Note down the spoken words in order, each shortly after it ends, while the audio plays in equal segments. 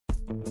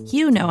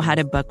You know how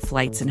to book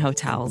flights and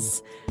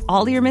hotels.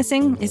 All you're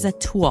missing is a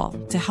tool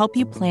to help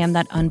you plan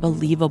that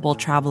unbelievable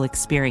travel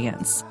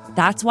experience.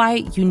 That's why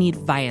you need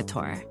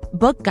Viator.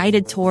 Book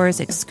guided tours,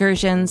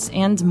 excursions,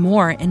 and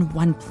more in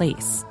one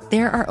place.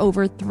 There are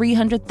over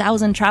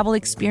 300,000 travel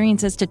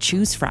experiences to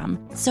choose from,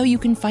 so you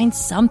can find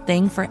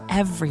something for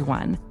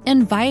everyone.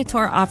 And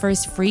Viator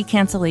offers free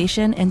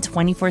cancellation and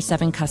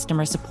 24/7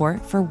 customer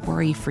support for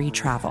worry-free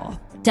travel.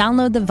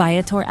 Download the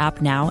Viator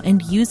app now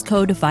and use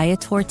code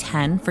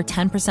Viator10 for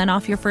 10%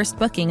 off your first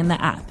booking in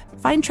the app.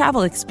 Find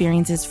travel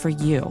experiences for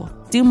you.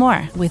 Do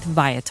more with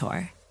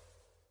Viator.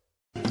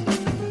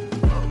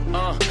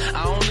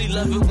 I only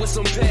love it with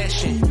some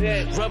passion.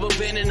 Rubber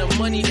band and the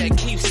money that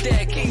keeps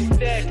stacking.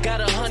 Got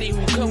a honey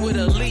who come with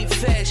elite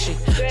fashion.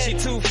 She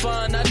too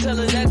fine, I tell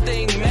her that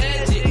thing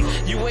magic.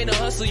 You ain't a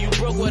hustler, you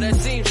broke, well that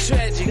seems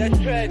tragic.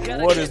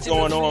 What is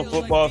going on,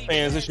 football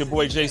fans? It's your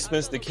boy Jay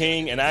Spence the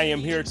King, and I am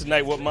here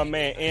tonight with my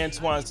man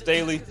Antoine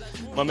Staley.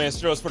 My man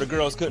Stros for the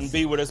Girls couldn't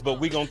be with us, but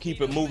we're going to keep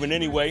it moving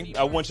anyway.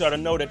 I want y'all to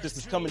know that this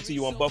is coming to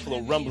you on Buffalo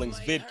Rumblings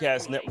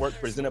Vidcast Network,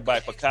 presented by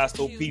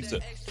Picasso Pizza.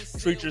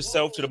 Treat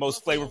yourself to the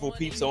most flavorful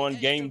pizza on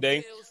game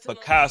day.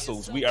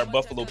 Picasso's, we are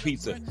Buffalo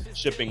Pizza,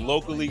 shipping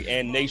locally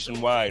and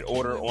nationwide.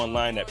 Order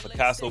online at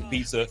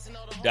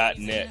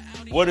picassopizza.net.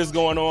 What is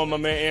going on, my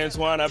man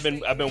Antoine? I've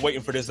been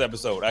waiting for this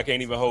episode. I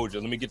can't even hold you.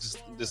 Let me get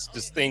this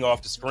thing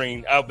off the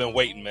screen. I've been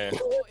waiting, man.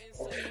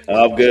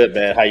 I'm good,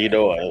 man. How you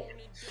doing?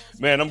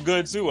 Man, I'm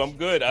good too. I'm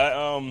good.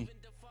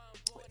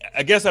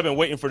 I guess I've been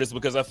waiting for this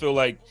because I feel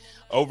like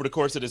over the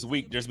course of this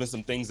week, there's been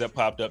some things that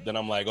popped up that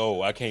I'm like,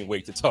 oh, I can't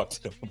wait to talk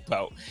to them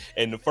about.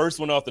 And the first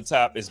one off the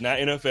top is not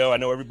NFL. I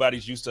know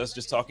everybody's used to us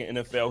just talking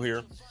NFL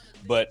here,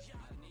 but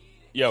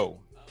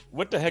yo,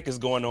 what the heck is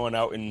going on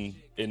out in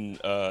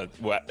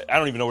well, I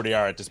don't even know where they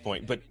are at this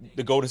point, but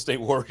the Golden State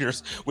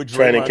Warriors with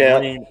training Draymond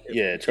camp. Green.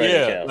 Yeah, training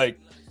camp.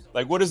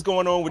 Like what is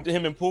going on with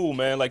him and Poole,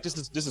 man? Like this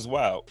is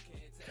wild.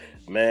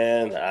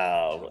 Man,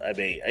 I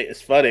mean,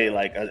 it's funny.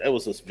 Like, it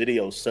was this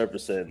video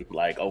surfacing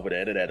like over the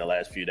internet the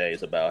last few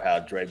days about how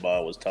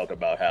Draymond was talking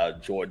about how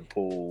Jordan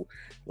Poole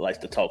likes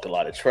to talk a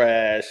lot of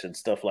trash and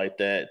stuff like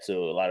that to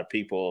a lot of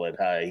people, and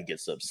how he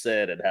gets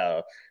upset and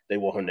how they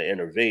want him to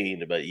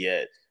intervene. But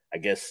yet, I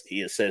guess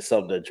he had said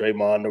something to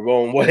Draymond the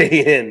wrong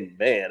way, and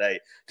man,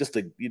 just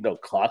to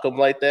clock him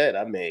like that.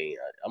 I mean,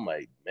 I'm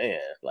like, man,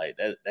 like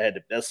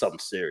that's something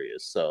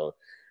serious. So.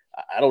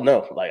 I don't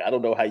know. Like, I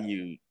don't know how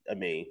I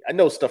mean, I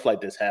know stuff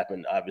like this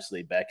happened,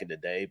 obviously, back in the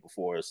day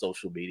before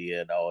social media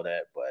and all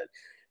that. But,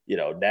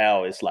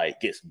 now it's like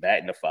gets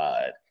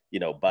magnified,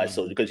 by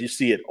social, because you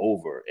see it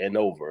over and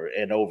over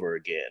and over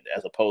again,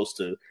 as opposed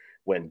to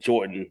when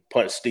Jordan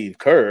punched Steve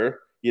Kerr,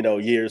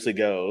 years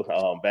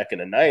ago, back in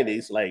the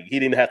 90s. Like, he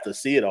didn't have to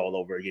see it all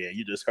over again.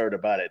 You just heard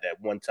about it at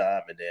one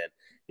time and then,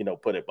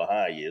 put it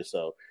behind you.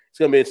 So it's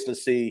going to be interesting to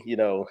see,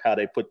 how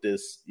they put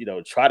this,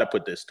 try to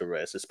put this to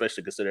rest,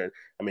 especially considering,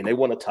 I mean, they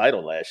won a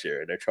title last year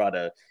and they're trying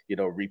to,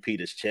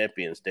 repeat as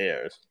champions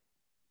theirs.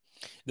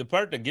 The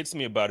part that gets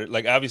me about it,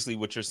 like, obviously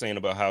what you're saying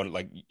about how,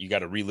 like, you got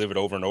to relive it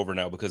over and over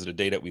now because of the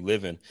day that we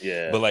live in.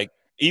 Yeah. But, like,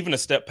 even a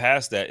step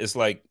past that, it's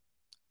like,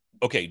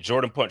 okay,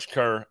 Jordan punched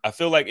Kerr. I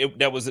feel like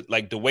that was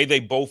like the way they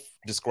both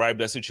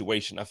described that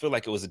situation. I feel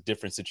like it was a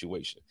different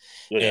situation.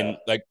 Yeah. And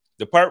like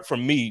the part for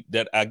me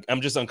that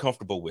I'm just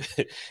uncomfortable with,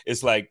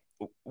 it's like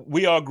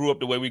we all grew up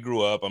the way we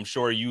grew up. I'm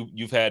sure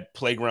you've had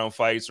playground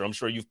fights, or I'm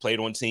sure you've played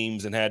on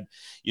teams and had,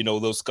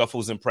 those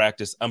scuffles in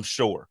practice. I'm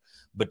sure.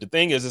 But the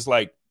thing is, it's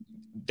like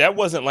that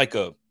wasn't like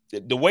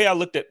the way I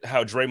looked at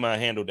how Draymond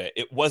handled that.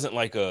 It wasn't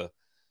like a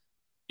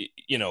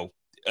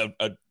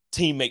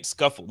teammate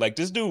scuffle. Like,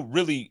 this dude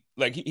really,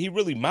 like, he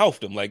really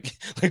mouthed him. Like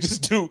this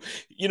dude,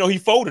 he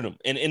folded him.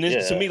 And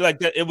to me, like,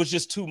 that, it was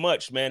just too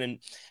much, man.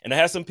 And I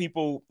had some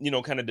people,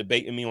 kind of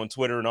debating me on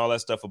Twitter and all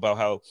that stuff about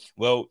how,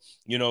 well,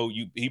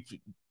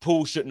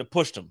 Poole shouldn't have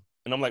pushed him.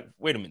 And I'm like,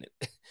 wait a minute.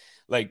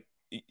 Like,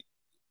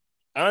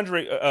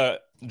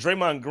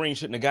 Draymond Green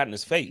shouldn't have gotten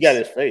his face. You got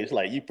his face.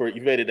 Like, you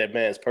invaded that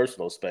man's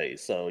personal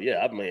space. So,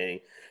 yeah, I mean,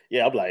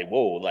 yeah, I'm like,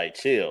 whoa, like,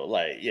 chill.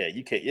 Like, yeah,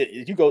 you can't,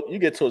 you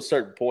get to a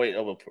certain point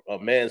of a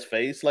man's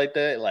face like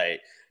that. Like,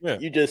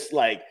 you just,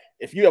 like,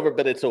 if you ever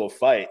been in a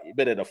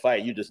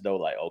fight, you just know,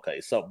 like, okay,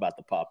 something about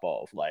to pop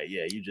off. Like,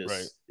 yeah, you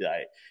just,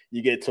 like,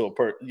 you get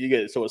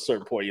to a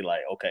certain point, you're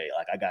like, okay,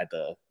 like, I got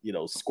to,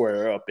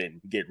 square up and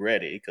get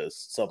ready because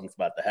something's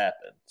about to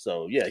happen.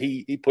 So, yeah,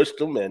 he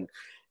pushed him, and,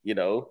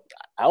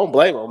 I don't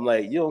blame him.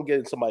 Like, you don't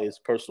get in somebody's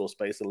personal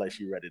space unless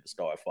you're ready to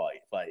start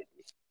fighting.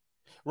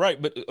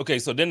 Right. But okay,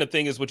 so then the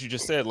thing is what you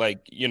just said,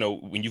 like,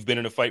 when you've been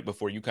in a fight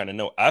before, you kind of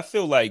know. I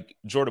feel like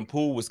Jordan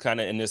Poole was kind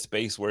of in this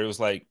space where it was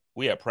like,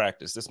 we at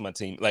practice. This is my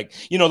team. Like,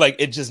 like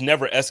it just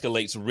never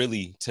escalates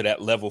really to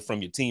that level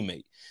from your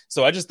teammate.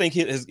 So I just think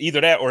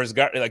either that or his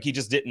guy, like, he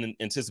just didn't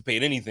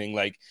anticipate anything.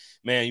 Like,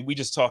 man, we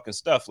just talking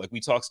stuff. Like,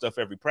 we talk stuff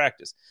every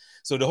practice.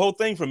 So the whole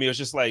thing for me was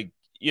just like,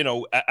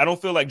 I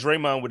don't feel like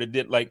Draymond would have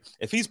did, like,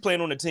 if he's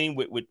playing on a team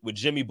with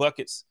Jimmy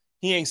Buckets,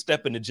 he ain't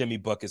stepping to Jimmy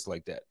Buckets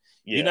like that.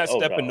 You're Yeah. not Oh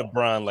stepping to no.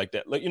 Bron like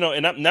that. Like,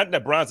 and not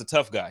that Bron's a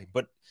tough guy,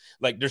 but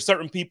like there's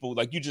certain people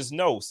like you just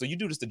know. So you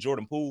do this to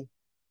Jordan Poole.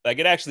 Like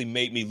it actually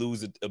made me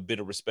lose a bit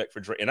of respect for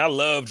Dray. And I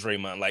love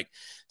Draymond. Like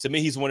to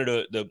me, he's one of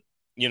the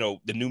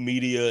new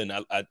media, and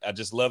I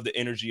just love the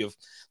energy of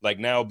like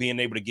now being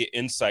able to get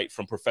insight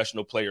from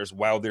professional players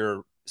while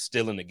they're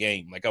still in the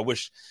game. Like I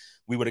wish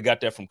we would have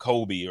got that from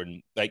Kobe, or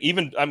like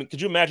even, I mean,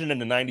 could you imagine in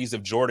the 90s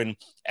if Jordan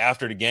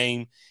after the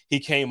game he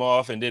came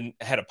off and then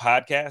had a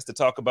podcast to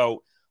talk about,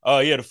 oh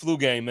yeah, the flu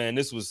game, man,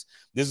 this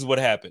is what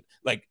happened,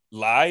 like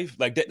live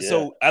like that. Yeah.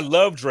 So I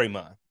love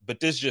Draymond, but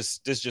this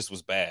just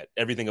was bad.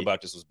 Everything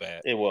about this was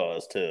bad. It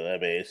was too. I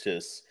mean, it's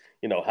just,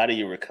 how do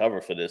you recover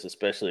for this,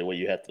 especially when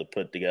you have to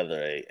put together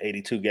a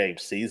 82 game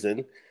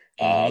season?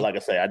 Like I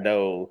say, I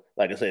know,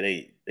 like I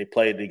say, they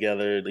played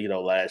together,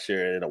 last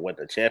year and won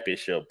the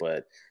championship,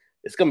 but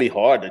it's gonna be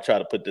hard to try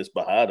to put this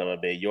behind them. I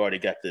mean, you already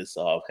got this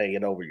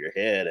hanging over your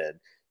head, and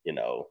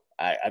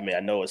I mean, I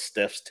know it's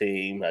Steph's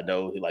team. I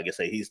know, like I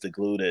say, he's the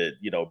glue that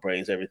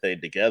brings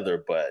everything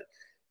together, but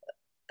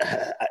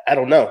I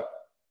don't know.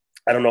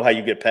 I don't know how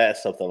you get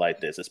past something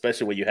like this,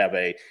 especially when you have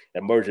a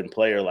emerging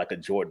player like a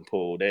Jordan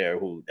Poole there,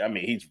 who, I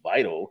mean, he's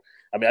vital.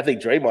 I mean, I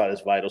think Draymond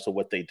is vital to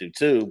what they do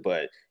too,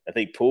 but I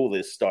think Poole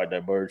is starting to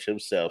emerge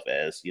himself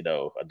as,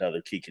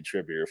 another key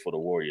contributor for the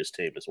Warriors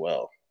team as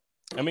well.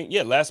 I mean,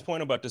 yeah, last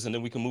point about this, and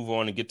then we can move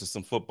on and get to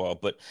some football.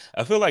 But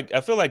I feel like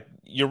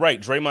you're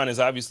right. Draymond is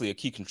obviously a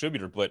key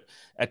contributor, but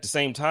at the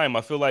same time,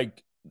 I feel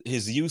like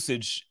his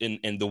usage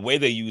and the way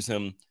they use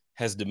him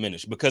has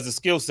diminished because the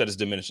skill set is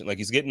diminishing. Like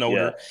he's getting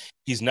older. Yeah.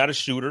 He's not a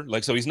shooter.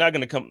 Like, so he's not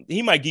going to come.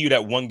 He might give you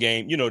that one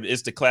game.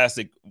 It's the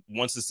classic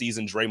once a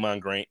season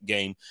Draymond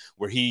game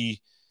where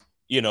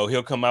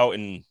he'll come out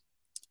and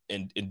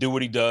do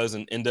what he does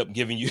and end up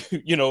giving you,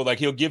 like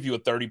he'll give you a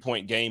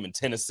 30-point game and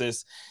 10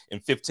 assists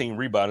and 15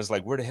 rebounds. It's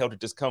like, where the hell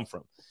did this come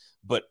from?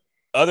 But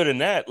other than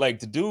that, like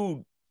the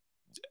dude,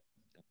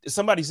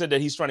 somebody said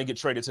that he's trying to get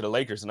traded to the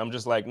Lakers. And I'm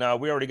just like, nah,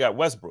 we already got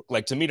Westbrook.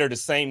 Like to me, they're the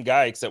same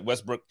guy, except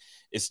Westbrook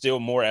is still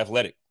more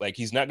athletic. Like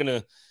he's not going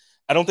to,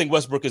 I don't think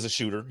Westbrook is a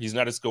shooter. He's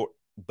not a scorer,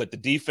 but the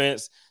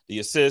defense, the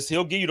assists,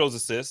 he'll give you those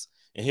assists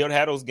and he'll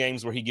have those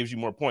games where he gives you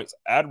more points.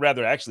 I'd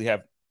rather actually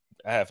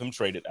have him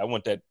traded. I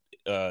want that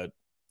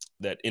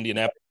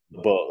Indianapolis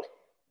book.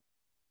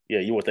 Yeah,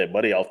 you want that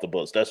money off the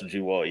books. That's what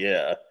you want.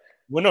 Yeah.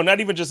 Well, no,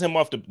 not even just him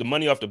off the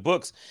money off the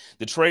books.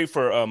 The trade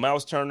for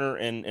Miles Turner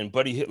and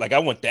Buddy Hield. Like I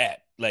want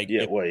that. Like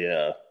yeah,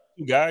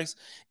 two guys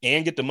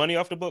and get the money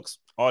off the books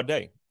all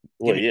day.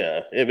 Well, yeah.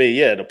 I mean,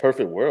 yeah, the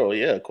perfect world.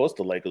 Yeah, of course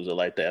the Lakers are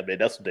like that. I mean,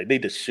 that's what they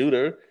need, a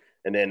shooter,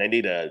 and then they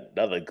need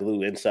another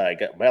glue inside.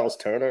 Got Miles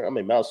Turner. I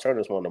mean, Miles Turner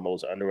is one of the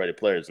most underrated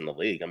players in the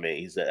league. I mean,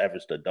 he's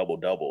averaged a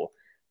double-double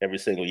every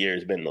single year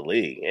he's been in the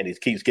league, and he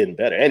keeps getting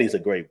better. And he's a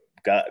great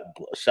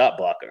shot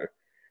blocker,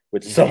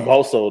 which is something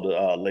also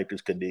the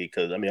Lakers could need.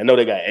 Because, I mean, I know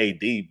they got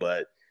AD,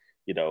 but,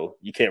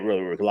 you can't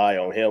really rely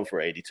on him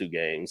for 82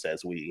 games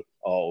as we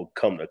all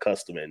come to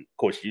custom. And, of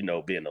course,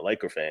 being a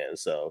Laker fan.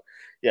 So,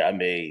 yeah, I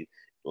mean,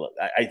 look,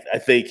 I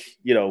think,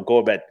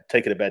 going back,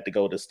 taking it back to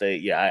Golden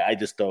State, yeah, I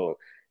just don't.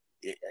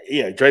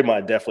 Yeah,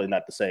 Draymond definitely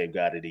not the same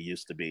guy that he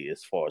used to be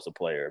as far as a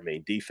player. I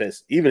mean,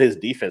 defense, even his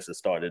defense has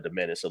started to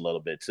diminish a little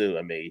bit too.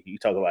 I mean, you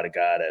talk about a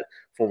guy that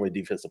former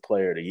defensive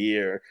player of the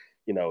year,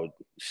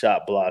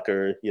 shot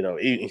blocker,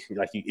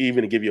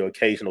 even give you an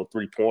occasional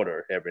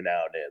 3-pointer every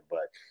now and then.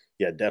 But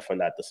yeah,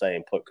 definitely not the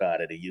same guy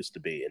that he used to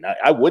be. And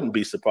I wouldn't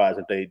be surprised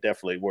if they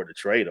definitely were to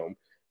trade him,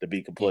 to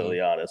be completely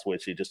honest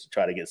with you, just to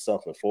try to get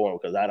something for him,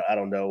 because I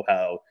don't know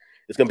how.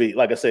 It's going to be,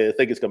 like I said, I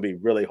think it's going to be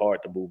really hard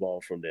to move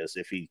on from this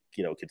if he,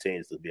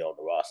 continues to be on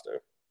the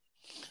roster.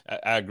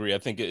 I agree. I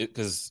think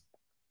because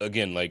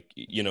again, like,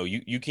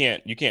 you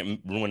can't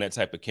ruin that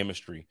type of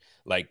chemistry.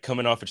 Like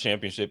coming off a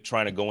championship,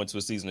 trying to go into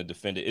a season to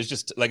defend it. It's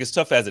just like, it's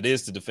tough as it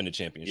is to defend a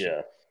championship.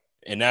 Yeah.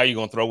 And now you're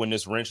going to throw in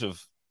this wrench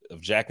of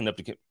jacking up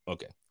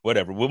okay,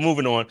 whatever. We're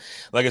moving on.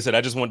 Like I said,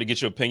 I just wanted to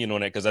get your opinion on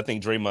that because I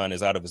think Draymond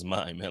is out of his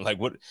mind, man. Like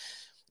what?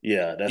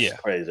 Yeah, that's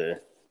crazy.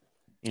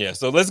 Yeah,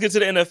 so let's get to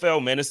the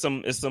NFL, man. It's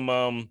some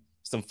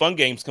fun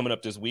games coming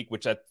up this week,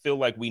 which I feel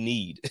like we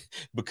need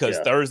because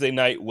Thursday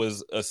night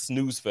was a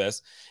snooze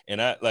fest.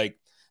 And I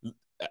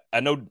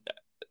know,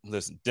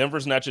 listen,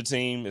 Denver's not your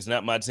team. It's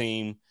not my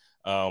team.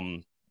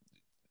 But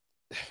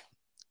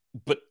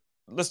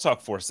let's talk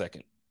for a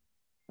second.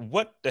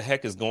 What the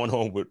heck is going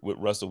on with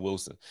Russell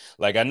Wilson?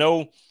 Like, I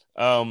know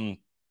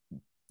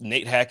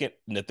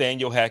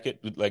Nathaniel Hackett,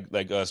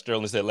 like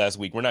Sterling said last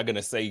week, we're not going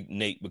to say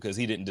Nate because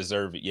he didn't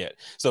deserve it yet.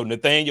 So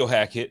Nathaniel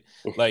Hackett,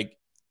 like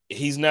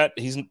he's not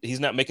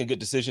making good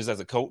decisions as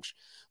a coach,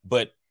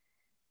 but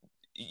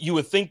you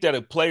would think that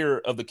a player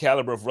of the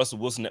caliber of Russell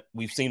Wilson that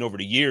we've seen over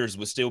the years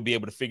would still be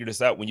able to figure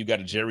this out when you got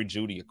a Jerry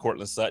Jeudy, a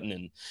Cortland Sutton,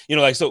 and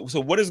so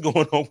what is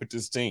going on with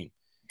this team?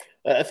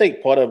 I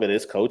think part of it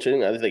is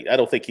coaching. I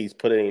don't think he's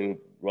putting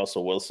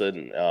Russell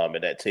Wilson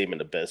and that team in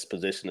the best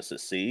position to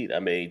succeed. I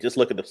mean, just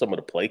look at some of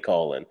the play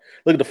calling.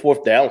 Look at the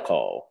 4th down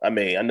call. I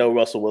mean, I know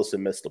Russell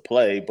Wilson missed the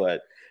play,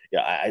 but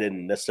yeah, I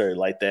didn't necessarily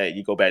like that.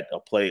 You go back to a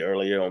play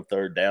earlier on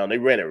 3rd down, they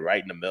ran it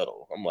right in the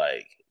middle. I'm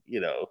like,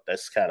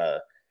 that's kind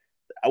of,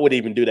 I wouldn't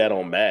even do that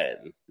on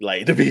Madden,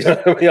 like to be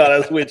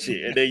honest with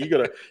you. And then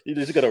you're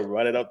just gonna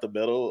run it up the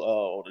middle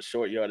on a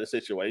short yardage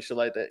situation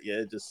like that.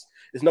 Yeah,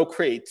 there's no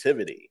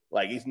creativity.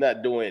 Like he's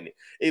not doing.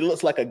 It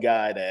looks like a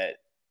guy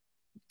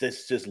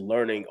that's just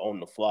learning on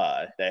the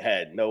fly. That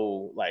had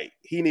no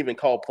he didn't even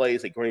call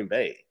plays at Green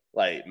Bay.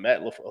 Like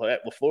Matt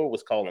LaFleur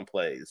was calling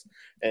plays,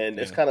 and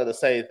it's kind of the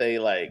same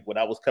thing. Like when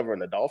I was covering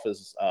the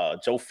Dolphins,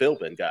 Joe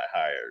Philbin got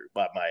hired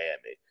by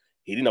Miami.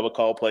 He didn't ever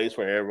call plays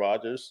for Aaron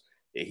Rodgers.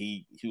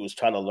 He was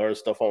trying to learn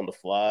stuff on the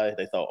fly.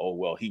 They thought, oh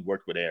well, he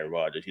worked with Aaron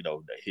Rodgers.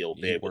 That he'll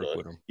be able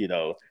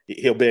to,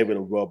 he'll be able to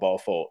rub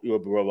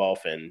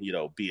off and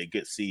be a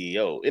good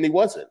CEO. And he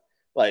wasn't,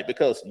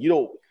 because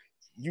you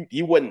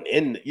wasn't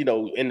in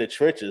in the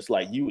trenches.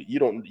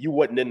 You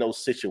wasn't in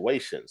those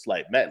situations.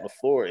 Like Matt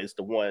LaFleur is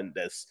the one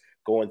that's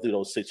going through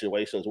those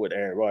situations with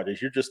Aaron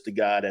Rodgers. You're just the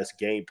guy that's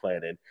game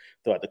planning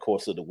throughout the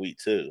course of the week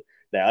too.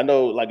 Now, I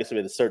know, like I said,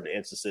 in certain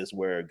instances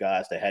where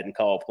guys that hadn't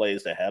called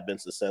plays that have been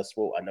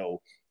successful, I know,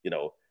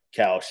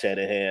 Kyle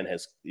Shanahan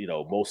has,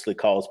 mostly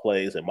calls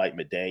plays, and Mike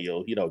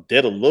McDaniel,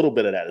 did a little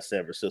bit of that in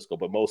San Francisco,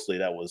 but mostly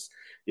that was,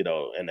 in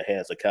the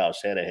hands of Kyle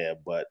Shanahan.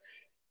 But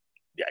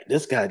yeah,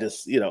 this guy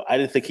just, I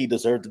didn't think he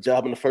deserved the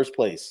job in the first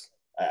place.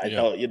 I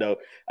thought,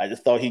 I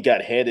just thought he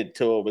got handed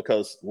to him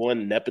because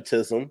one,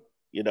 nepotism,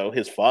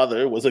 his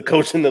father was a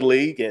coach in the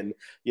league, and,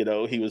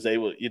 he was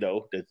able,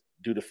 to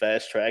do the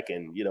fast track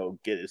and,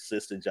 get an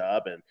assistant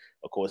job and,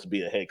 of course,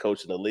 be a head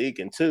coach in the league.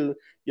 And two,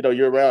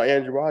 you're around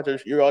Andrew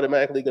Rodgers, you're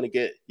automatically going to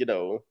get,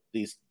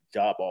 these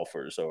job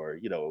offers or,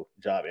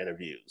 job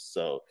interviews.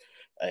 So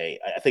I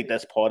think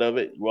that's part of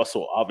it.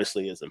 Russell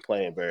obviously isn't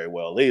playing very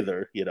well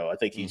either. I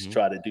think he's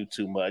trying to do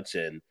too much.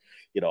 And,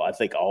 I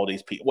think all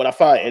these people, what I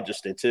find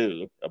interesting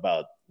too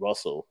about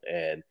Russell,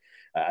 and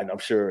I'm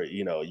sure,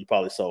 you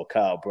probably saw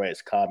Kyle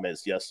Brandt's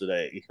comments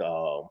yesterday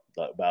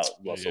about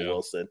Russell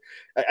Wilson.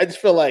 I just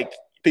feel like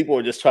people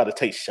are just trying to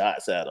take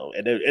shots at him,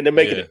 and they're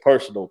making it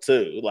personal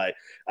too. Like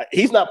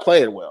he's not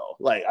playing well.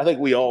 Like I think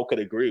we all could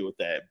agree with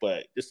that,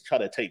 but just try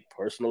to take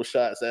personal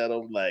shots at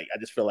him. Like I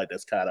just feel like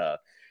that's kind of,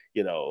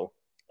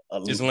 a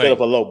bit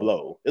of a low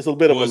blow. It's a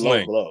bit of a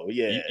low blow.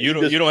 Yeah. You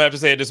don't have to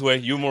say it this way.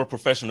 You're more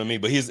professional than me,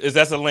 but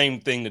that's a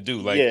lame thing to do.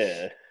 Like,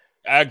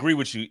 I agree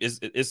with you.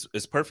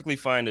 It's perfectly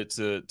fine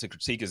to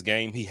critique his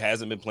game. He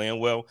hasn't been playing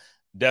well.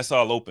 That's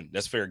all open.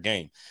 That's fair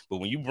game. But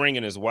when you bring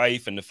in his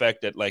wife and the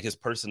fact that his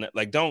person,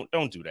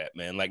 don't do that,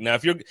 man. Like now,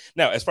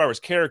 as far as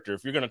character,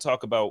 if you're going to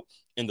talk about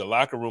in the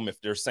locker room, if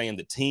they're saying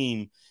the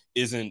team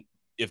isn't,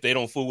 if they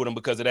don't fool with him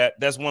because of that,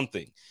 that's one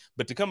thing.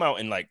 But to come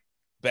out and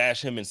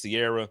bash him and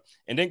Sierra,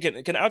 and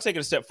then I'll take it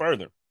a step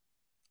further.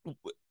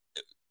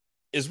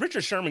 Is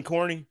Richard Sherman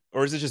corny,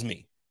 or is it just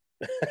me?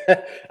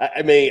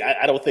 I mean,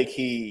 I don't think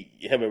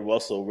him and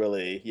Russell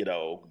really,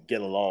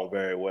 get along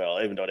very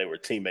well, even though they were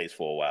teammates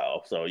for a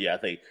while. So, yeah, I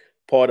think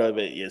part of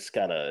it is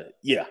kind of,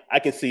 I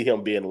can see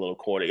him being a little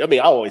corny. I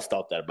mean, I always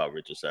thought that about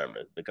Richard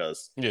Sherman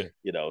because,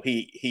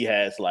 he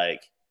has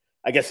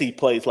I guess he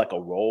plays a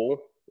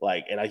role.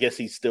 And I guess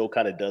he still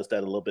kind of does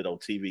that a little bit on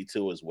TV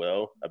too as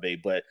well. I mean,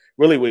 but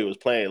really when he was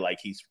playing,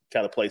 he's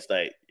kind of plays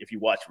if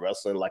you watch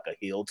wrestling, a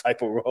heel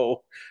type of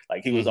role.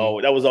 He was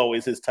that was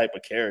always his type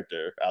of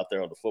character out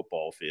there on the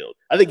football field.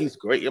 I think he's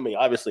great. I mean,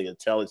 obviously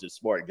intelligent,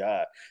 smart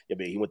guy. I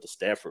mean, he went to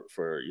Stanford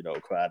for,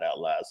 crying out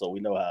loud. So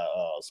we know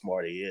how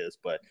smart he is.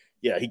 But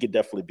yeah, he could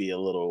definitely be a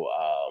little,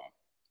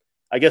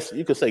 I guess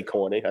you could say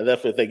corny. I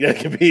definitely think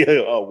that could be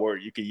a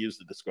word you could use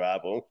to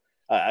describe him.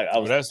 I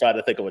was trying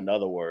to think of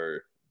another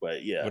word.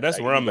 But yeah, but that's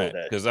where I'm at,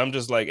 because I'm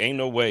just ain't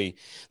no way.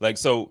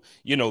 So,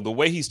 the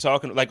way he's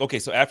talking, okay,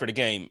 so after the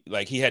game,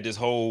 he had this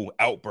whole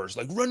outburst,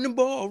 run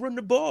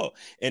the ball.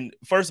 And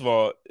first of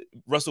all,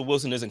 Russell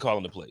Wilson isn't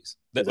calling the plays.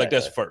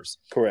 That's first.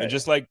 Correct. And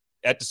just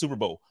at the Super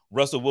Bowl,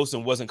 Russell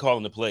Wilson wasn't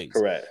calling the plays.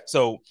 Correct.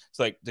 So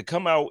it's to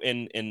come out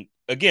and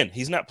again,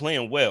 he's not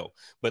playing well,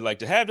 but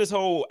to have this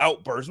whole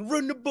outburst,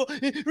 run the ball,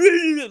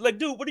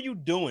 dude, what are you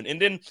doing?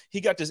 And then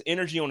he got this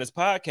energy on his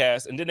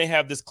podcast, and then they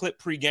have this clip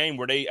pre-game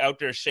where they out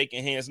there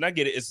shaking hands. And I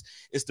get it,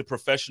 it's the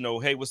professional.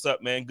 Hey, what's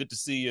up, man? Good to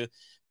see you.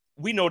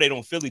 We know they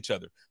don't feel each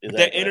other. Exactly. But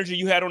that energy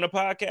you had on the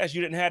podcast,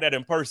 you didn't have that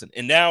in person.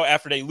 And now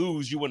after they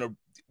lose, you want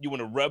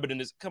to rub it in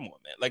this. Come on,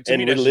 man. To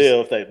me, we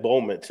lived that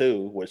moment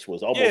too, which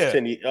was almost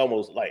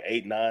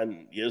 8,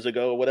 9 years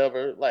ago or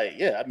whatever.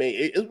 I mean,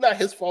 it's not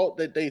his fault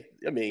that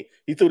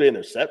he threw the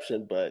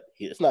interception, but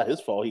it's not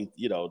his fault.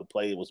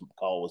 The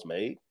call was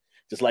made.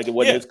 Just like it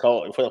wasn't his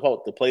call.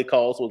 The play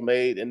calls was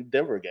made in the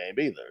Denver game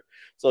either.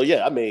 So,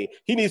 I mean,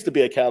 he needs to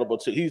be accountable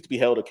too. He needs to be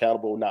held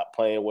accountable, not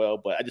playing well.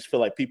 But I just feel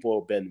like people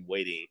have been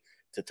waiting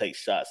to take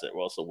shots at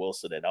Russell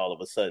Wilson. And all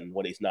of a sudden,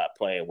 when he's not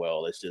playing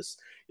well, it's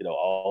just,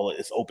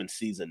 it's open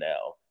season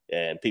now.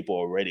 And people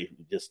are ready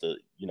just to,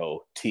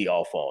 tee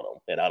off on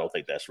him. And I don't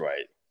think that's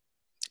right.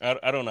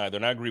 I don't either.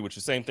 And I agree with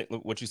you. Same thing,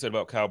 what you said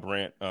about Kyle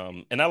Brandt.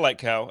 And I like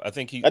Kyle. I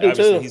think I do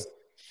too.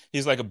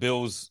 He's like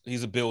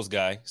he's a Bills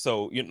guy.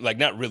 So like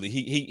not really.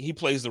 He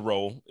plays the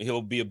role.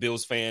 He'll be a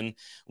Bills fan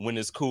when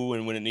it's cool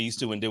and when it needs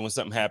to. And then when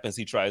something happens,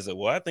 he tries to,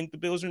 well, I think the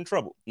Bills are in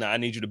trouble. Now I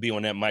need you to be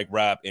on that Mike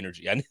Robb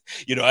energy. I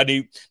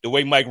need the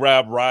way Mike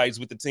Robb rides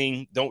with the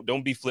team.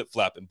 Don't be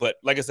flip-flopping. But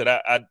like I said,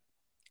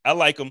 I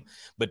like him,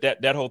 but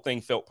that whole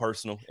thing felt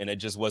personal, and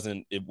it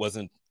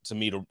wasn't to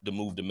me the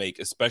move to make,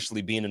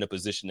 especially being in the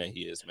position that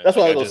he is, man. That's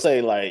what I was gonna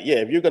say. Like, yeah,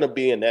 if you're gonna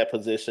be in that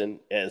position,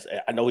 as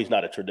I know he's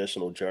not a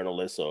traditional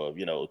journalist or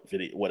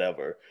video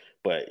whatever,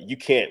 but you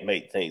can't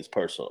make things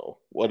personal.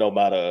 Well, no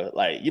matter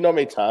how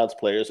many times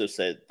players have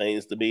said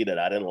things to me that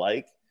I didn't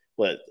like,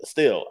 but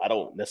still, I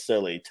don't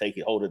necessarily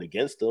hold it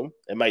against them.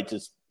 It might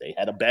just they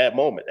had a bad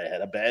moment, they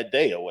had a bad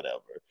day or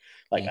whatever.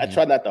 Like I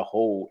try not to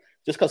hold.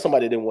 Just because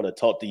somebody didn't want to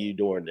talk to you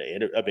during the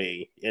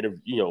interview,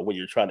 when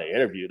you're trying to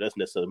interview, doesn't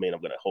necessarily mean I'm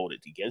going to hold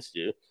it against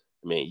you.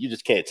 I mean, you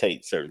just can't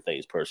take certain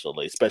things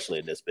personally, especially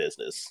in this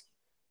business.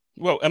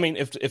 Well, I mean,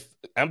 if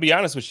I'll be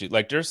honest with you,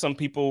 like there's some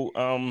people,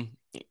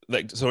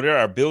 so there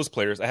are Bills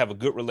players. I have a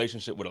good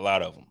relationship with a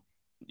lot of them.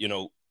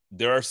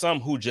 There are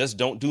some who just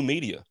don't do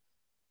media,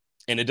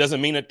 and it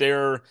doesn't mean that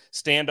they're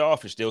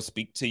standoffish. They'll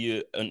speak to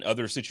you in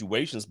other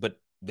situations, but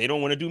they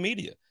don't want to do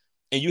media,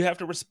 and you have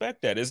to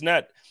respect that. It's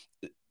not.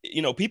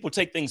 People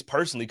take things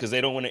personally because they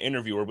don't want to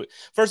interview her. But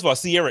first of all,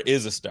 Ciara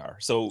is a star.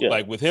 So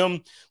like with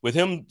him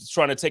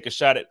trying to take a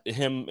shot at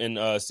him and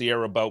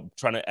Ciara about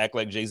trying to act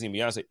like Jay-Z and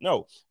Beyonce.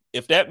 No,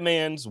 if that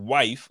man's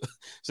wife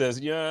says,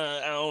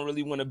 yeah, I don't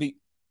really want to be,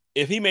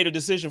 if he made a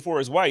decision for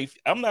his wife,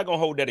 I'm not going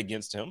to hold that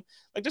against him.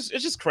 Like this,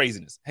 it's just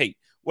craziness. Hey,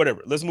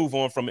 whatever. Let's move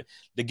on from it.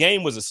 The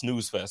game was a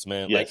snooze fest,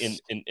 man. Yes. Like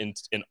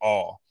in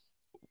all.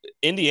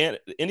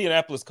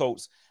 Indianapolis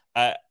Colts,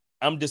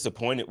 I'm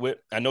disappointed with.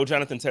 I know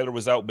Jonathan Taylor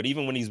was out, but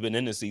even when he's been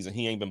in this season,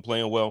 he ain't been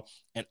playing well.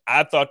 And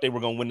I thought they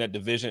were going to win that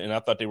division, and I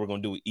thought they were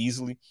going to do it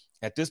easily.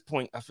 At this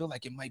point, I feel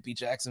like it might be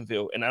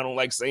Jacksonville, and I don't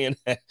like saying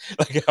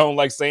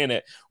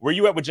that. Where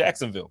you at with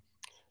Jacksonville?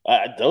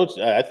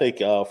 I think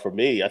for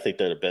me, I think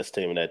they're the best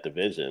team in that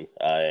division.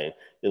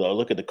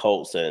 Look at the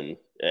Colts, and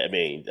I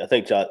mean, I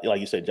think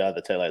like you said,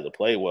 Jonathan Taylor hasn't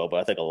played well,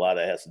 but I think a lot of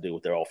that has to do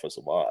with their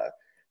offensive line.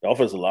 The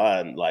offensive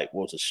line,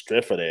 was a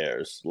strength of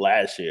theirs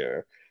last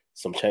year.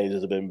 Some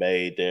changes have been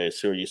made there.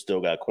 Sure, you still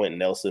got Quentin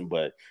Nelson,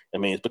 but I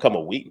mean, it's become a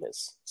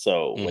weakness.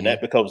 So when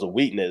that becomes a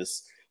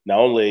weakness, not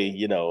only,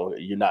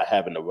 you're not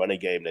having the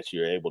running game that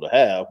you're able to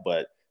have,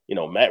 but,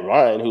 Matt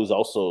Ryan, who's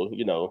also,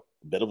 a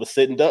bit of a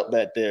sitting duck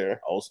back there,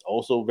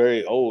 also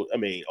very old. I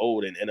mean,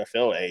 old in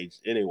NFL age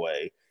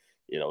anyway.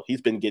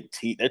 He's been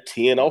they're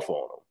teeing off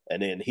on him.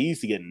 And then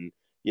he's getting,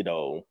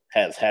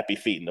 has happy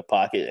feet in the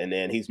pocket, and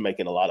then he's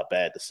making a lot of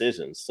bad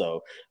decisions.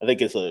 So I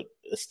think it's a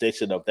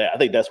extension of that. I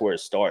think that's where it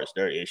starts,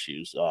 their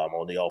issues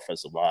on the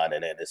offensive line,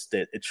 and then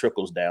it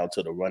trickles down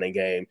to the running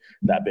game,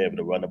 not being able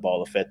to run the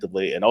ball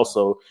effectively. And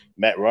also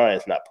Matt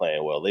Ryan's not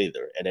playing well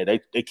either. And then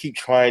they keep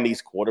trying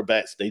these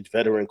quarterbacks, these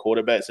veteran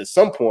quarterbacks. At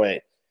some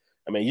point,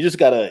 I mean, you just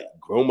got to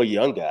groom a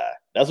young guy.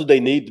 That's what they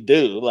need to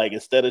do. Like,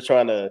 instead of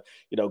trying to,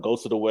 go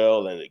to the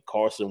well and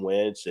Carson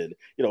Wentz and,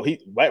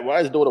 Matt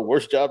Ryan's doing a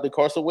worse job than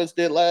Carson Wentz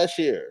did last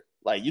year.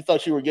 Like, you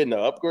thought you were getting an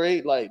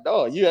upgrade? Like,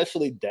 no, you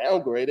actually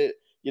downgraded,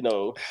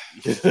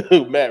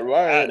 Matt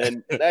Ryan.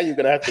 And now you're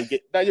going to have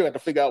to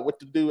figure out what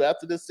to do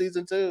after this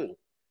season too.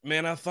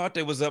 Man, I thought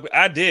they was up.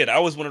 I did. I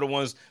was one of the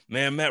ones,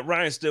 man, Matt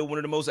Ryan's still one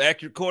of the most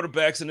accurate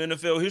quarterbacks in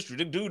NFL history.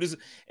 The dude is,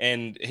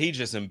 and he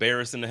just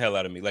embarrassing the hell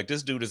out of me. Like,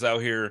 this dude is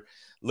out here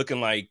looking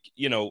like,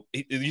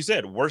 you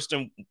said, worse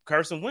than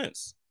Carson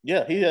Wentz.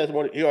 Yeah, he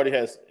already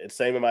has the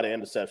same amount of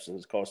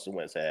interceptions Carson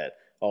Wentz had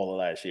all of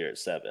last year at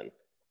 7.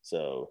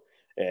 So,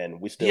 and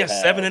we still have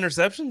 7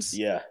 interceptions?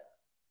 Yeah.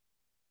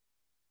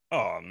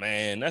 Oh,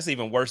 man, that's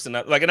even worse than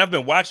and I've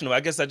been watching him.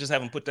 I guess I just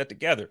haven't put that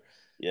together.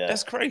 Yeah.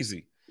 That's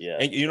crazy. Yeah,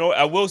 and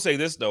I will say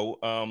this though.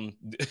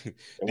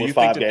 Do you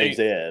 5 games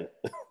in?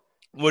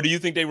 Well, do you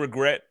think they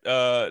regret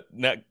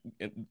not?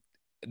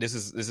 This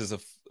is a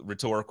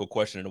rhetorical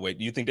question in a way.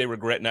 Do you think they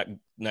regret not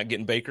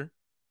getting Baker?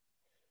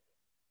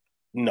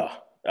 No,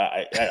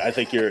 I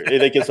think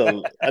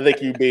I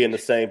think you'd be in the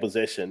same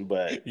position,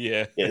 but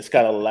yeah, it's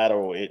kind of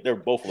lateral. They're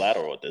both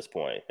lateral at this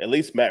point. At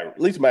least Matt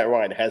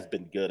Ryan has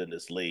been good in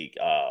this league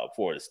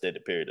for an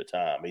extended period of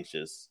time.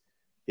 His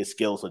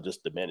skills are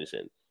just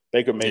diminishing.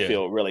 Baker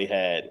Mayfield really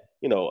had,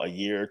 a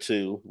year or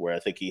two where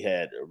I think he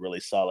had a really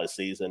solid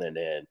season. And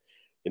then,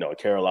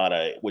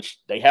 Carolina, which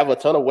they have a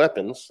ton of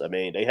weapons. I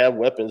mean, they have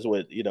weapons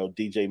with,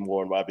 DJ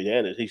Moore and Robbie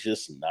Anderson. He's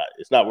just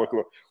it's not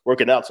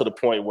working out to the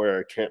point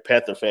where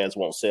Panther fans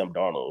want Sam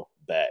Darnold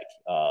back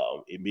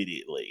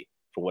immediately,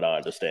 from what I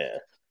understand.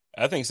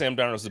 I think Sam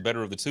Darnold's the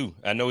better of the two.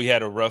 I know he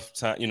had a rough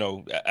time.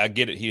 I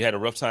get it. He had a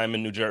rough time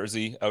in New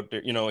Jersey out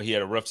there. He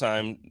had a rough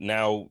time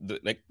now.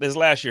 This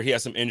last year, he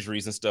had some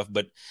injuries and stuff,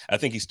 but I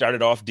think he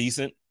started off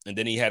decent, and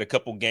then he had a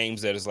couple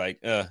games that is like,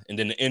 and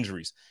then the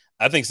injuries.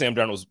 I think Sam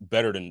Darnold's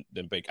better than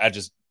Baker.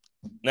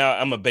 Now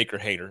I'm a Baker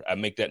hater. I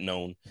make that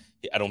known.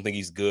 I don't think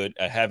he's good.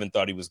 I haven't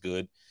thought he was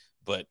good,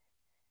 but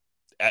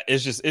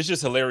it's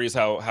just hilarious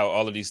how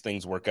all of these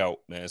things work out,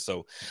 man.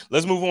 So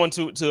let's move on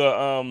to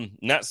a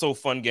not so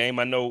fun game.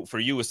 I know for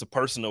you it's a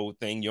personal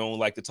thing. You don't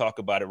like to talk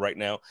about it right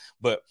now,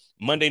 but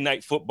Monday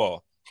Night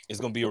Football is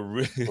going to be a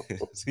really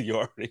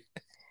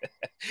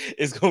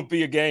it's going to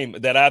be a game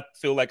that I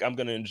feel like I'm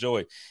going to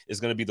enjoy. It's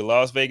going to be the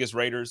Las Vegas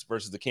Raiders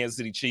versus the Kansas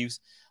City Chiefs.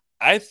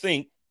 I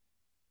think,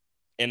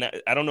 and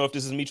I don't know if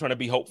this is me trying to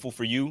be hopeful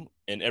for you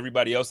and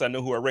everybody else I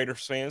know who are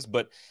Raiders fans,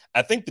 but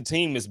I think the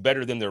team is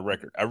better than their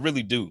record. I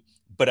really do.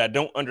 But I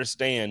don't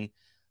understand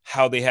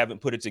how they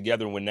haven't put it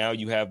together when now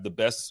you have the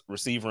best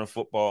receiver in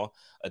football,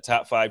 a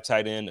top 5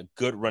 tight end, a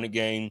good running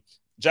game.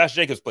 Josh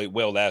Jacobs played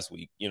well last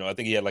week. I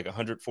think he had like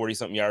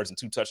 140-something yards and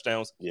 2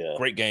 touchdowns. Yeah.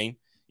 Great game.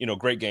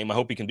 Great game. I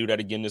hope he can do that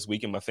again this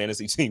week, and my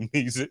fantasy team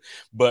needs it.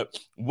 But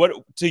what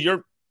to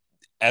your,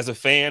 as a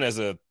fan, as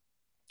a,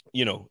 I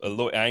ain't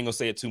gonna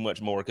say it too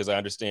much more because I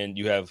understand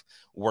you have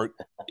work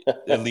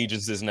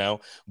allegiances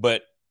now.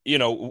 But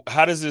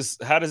why does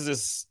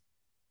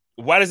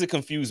it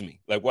confuse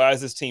me? Like, why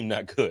is this team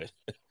not good?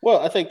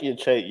 Well, I think you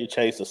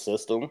chase the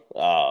system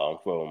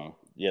from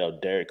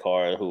Derek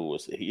Carr, who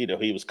was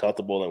he was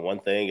comfortable in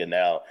one thing, and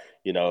now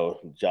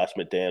Josh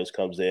McDaniels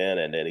comes in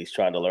and then he's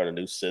trying to learn a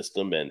new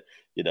system, and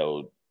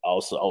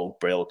also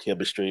braille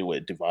chemistry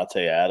with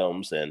Devontae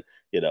Adams, and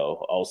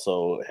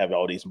also having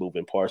all these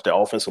moving parts. The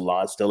offensive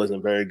line still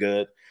isn't very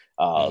good,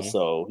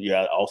 so you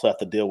also have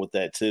to deal with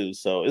that too.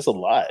 So it's a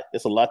lot.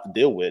 It's a lot to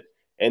deal with,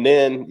 and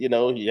then you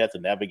have to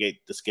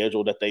navigate the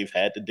schedule that they've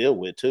had to deal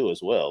with too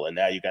as well. And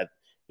now you got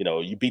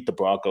you beat the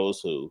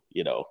Broncos, who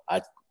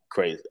I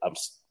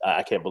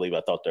can't believe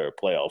I thought they're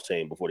a playoff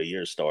team before the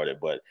year started,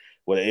 but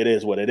it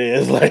is what it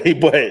is. But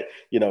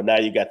now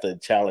you got the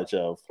challenge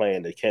of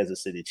playing the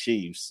Kansas City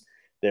Chiefs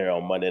there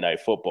on Monday Night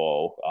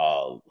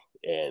Football,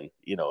 and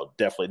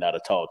definitely not a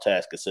tall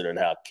task considering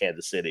how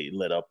Kansas City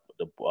lit up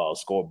the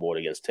scoreboard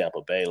against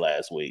Tampa Bay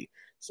last week.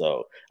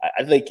 So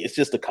I think it's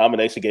just a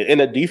combination game, and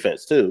the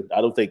defense too.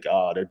 I don't think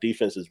their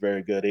defense is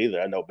very good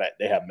either. I know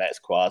they have Max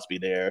Crosby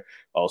there,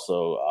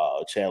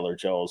 also Chandler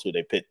Jones, who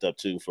they picked up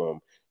too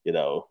from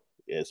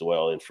as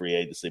well in free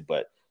agency.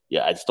 But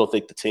yeah, I just don't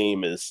think the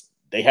team is.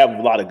 They have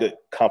a lot of good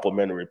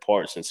complementary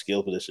parts and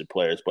skill position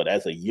players, but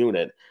as a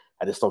unit,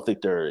 I just don't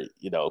think they're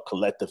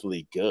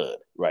collectively good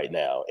right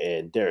now.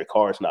 And Derek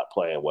Carr is not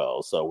playing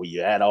well, so when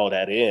you add all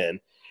that in,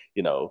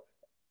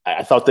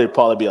 I thought they'd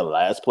probably be a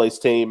last place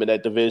team in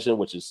that division,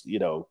 which is,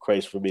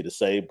 crazy for me to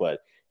say. But,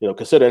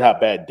 considering how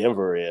bad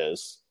Denver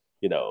is,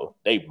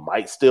 they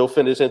might still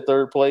finish in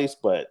third place,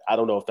 but I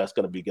don't know if that's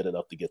going to be good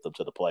enough to get them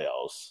to the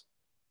playoffs.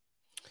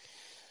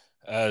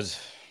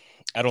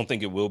 I don't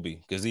think it will be,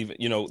 because even,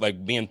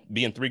 like being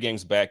 3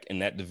 games back in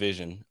that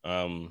division,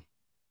 I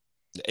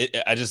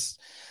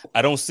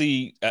don't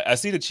see, I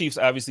see the Chiefs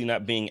obviously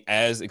not being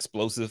as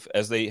explosive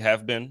as they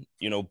have been,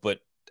 but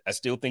I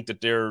still think that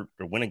they're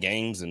winning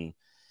games, and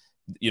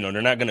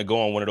they're not going to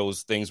go on one of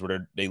those things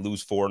where they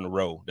lose 4 in a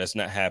row. That's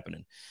not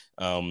happening.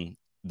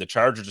 The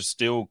Chargers are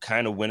still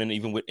kind of winning,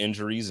 even with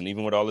injuries and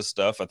even with all this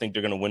stuff. I think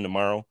they're going to win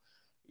tomorrow.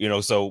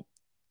 So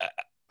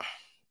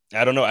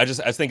I don't know. I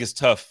think it's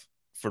tough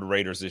for the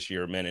Raiders this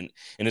year, man. And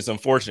it's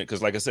unfortunate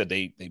because, like I said,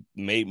 they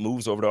made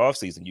moves over the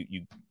offseason.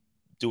 You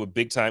do a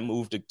big time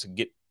move to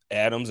get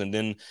Adams and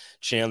then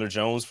Chandler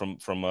Jones from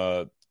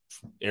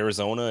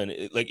Arizona, and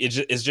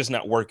it's just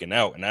not working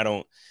out. And I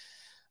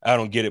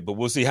don't get it, but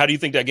we'll see. How do you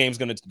think that game's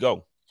going to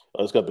go?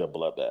 Well, it's going to be a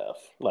bloodbath.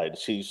 Like, the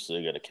Chiefs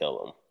are going to kill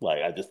them.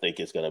 Like, I just think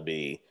it's going to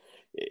be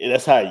 –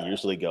 that's how it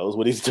usually goes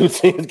when these two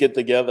teams get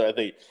together. I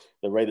think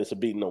the Raiders have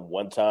beaten them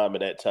one time,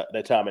 and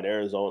that time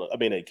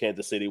in in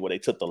Kansas City, where they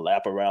took the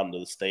lap around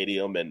the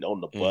stadium and on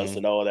the bus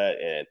and all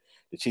that, and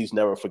the Chiefs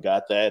never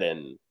forgot that,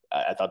 and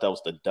I thought that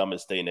was the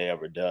dumbest thing they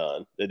ever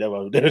done.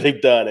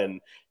 They've done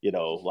in,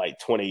 like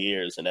 20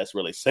 years, and that's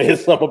really saying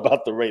something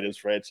about the Raiders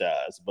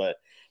franchise. But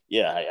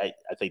yeah, I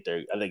think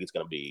it's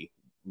going to be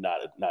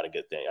not a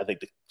good thing. I think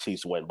the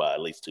Chiefs win by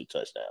at least 2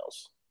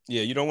 touchdowns.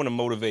 Yeah, you don't want to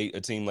motivate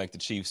a team like the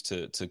Chiefs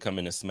to come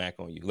in and smack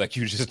on you. Like,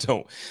 you just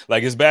don't.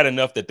 Like, it's bad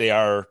enough that they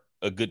are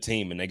a good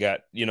team and they got,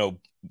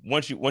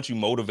 once you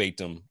motivate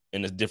them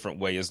in a different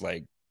way, it's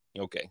like,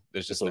 okay,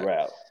 there's just a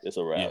wrap. It's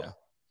a wrap. Yeah.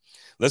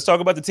 Let's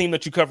talk about the team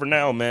that you cover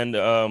now, man.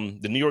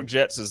 The New York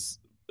Jets is,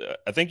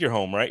 I think you're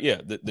home, right?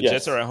 Yeah, the yes.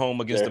 Jets are at home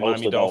against the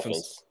Miami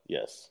Dolphins.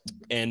 Yes.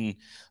 And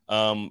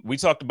we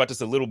talked about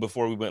this a little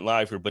before we went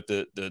live here, but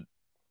the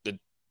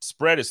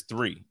spread is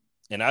 3.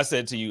 And I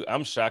said to you,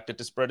 I'm shocked that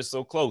the spread is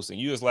so close. And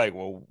you was like,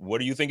 well, what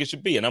do you think it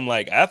should be? And I'm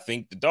like, I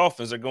think the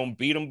Dolphins are going to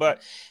beat them.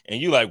 And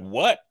you like,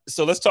 what?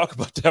 So let's talk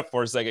about that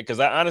for a second. Because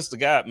honest to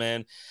God,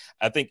 man,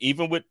 I think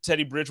even with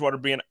Teddy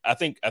Bridgewater I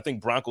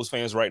think Broncos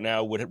fans right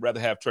now would rather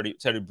have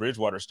Teddy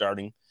Bridgewater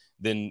starting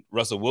than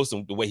Russell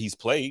Wilson, the way he's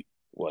played.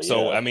 Well, yeah.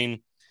 So,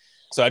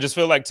 so I just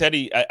feel like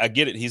Teddy, I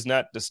get it. He's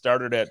not the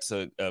starter that's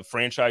a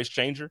franchise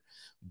changer,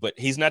 but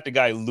he's not the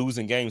guy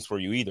losing games for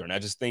you either. And I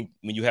just think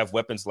when you have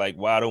weapons like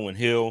Waddle and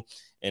Hill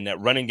and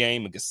that running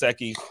game and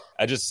Gesicki,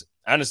 I don't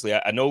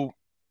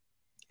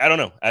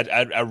know.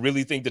 I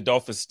really think the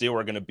Dolphins still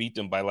are going to beat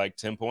them by like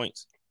 10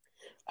 points.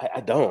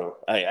 I don't.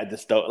 I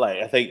just don't like.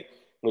 I think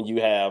when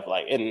you have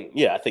like, and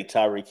yeah, I think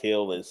Tyreek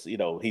Hill is,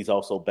 he's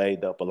also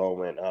banged up along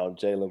with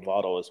Jalen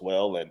Waddle as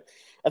well, and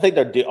I think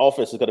their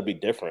offense is going to be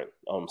different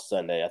on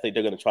Sunday. I think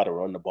they're going to try to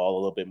run the ball a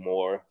little bit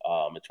more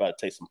and try to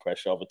take some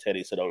pressure off of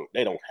Teddy, so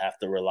they don't have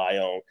to rely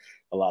on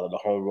a lot of the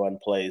home run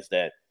plays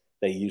that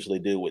they usually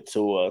do with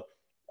Tua.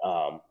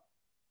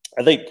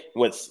 I think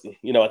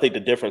I think the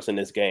difference in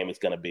this game is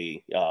going to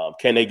be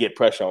can they get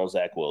pressure on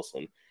Zach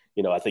Wilson?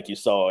 I think you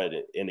saw it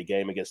in the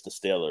game against the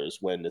Steelers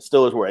when the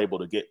Steelers were able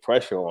to get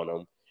pressure on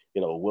him.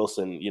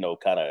 Wilson,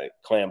 kind of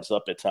clams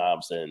up at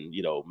times and,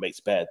 makes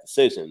bad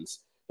decisions.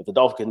 If the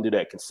Dolphins can do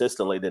that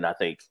consistently, then I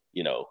think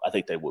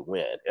they would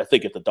win. I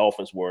think if the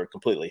Dolphins were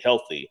completely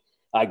healthy,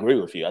 I agree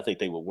with you. I think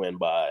they would win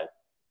by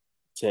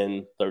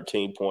 10,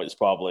 13 points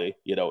probably,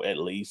 at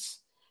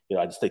least.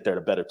 I just think they're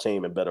the better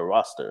team and better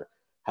roster.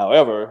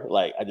 However,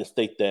 I just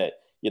think that,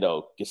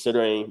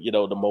 considering,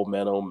 the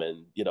momentum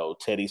and,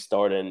 Teddy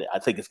starting, I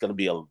think it's going to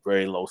be a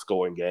very low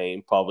scoring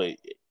game, probably,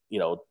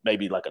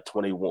 maybe like a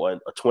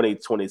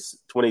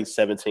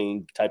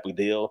 2017 type of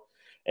deal.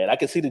 And I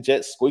can see the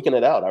Jets squeaking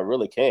it out. I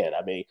really can.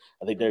 I mean,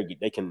 I think they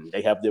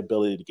have the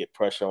ability to get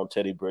pressure on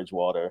Teddy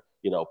Bridgewater,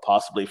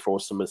 possibly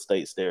force some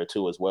mistakes there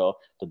too as well.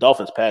 The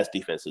Dolphins' pass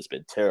defense has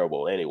been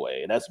terrible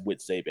anyway, and that's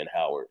with Xavier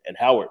Howard. And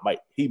Howard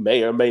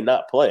may or may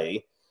not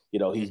play.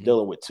 He's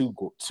dealing with two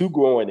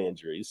groin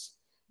injuries.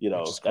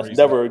 That's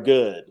never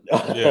good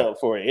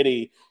for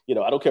any.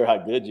 I don't care how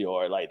good you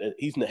are.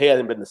 He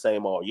hasn't been the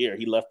same all year.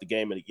 He left the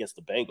game against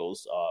the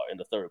Bengals in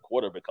the third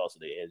quarter because of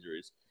the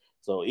injuries.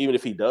 So even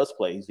if he does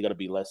play, he's going to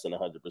be less than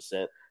 100%.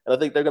 And I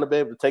think they're going to be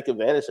able to take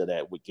advantage of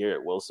that with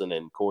Garrett Wilson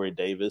and Corey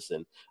Davis.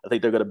 And I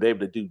think they're going to be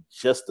able to do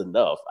just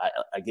enough.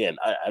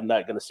 I'm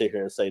not going to sit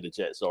here and say the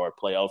Jets are a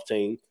playoff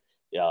team.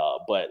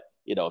 But,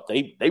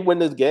 if they win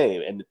this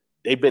game, and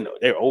they're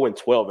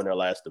 0-12 in their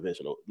last 2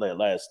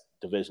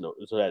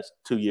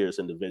 years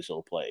in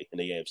divisional play in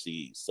the AFC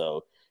East.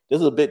 So this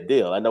is a big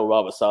deal. I know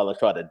Robert Saleh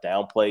tried to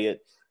downplay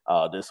it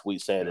this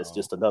week, saying it's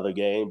just another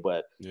game,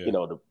 but they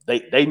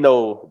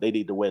know they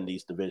need to win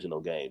these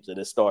divisional games, and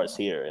it starts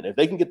here. And if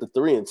they can get to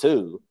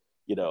 3-2,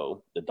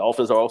 the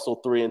Dolphins are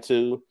also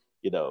 3-2.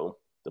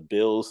 The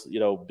Bills,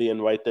 being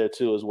right there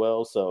too as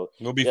well. So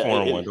we'll be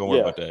 4-1. Don't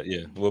worry about that.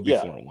 Yeah, we'll be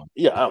 4-1.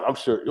 Yeah, I'm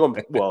sure.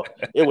 Well,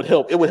 it would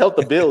help. It would help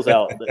the Bills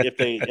out if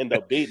they end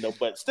up beating them.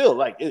 But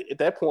still, at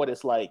that point,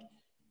 it's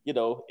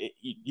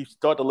you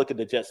start to look at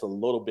the Jets a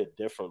little bit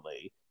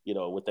differently.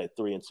 With that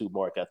 3-2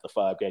 mark after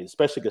 5 games,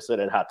 especially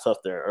considering how tough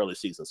their early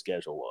season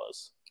schedule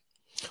was.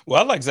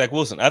 Well, I like Zach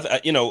Wilson.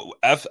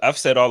 I've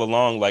said all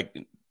along, I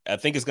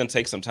think it's going to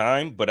take some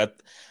time,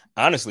 but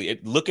honestly,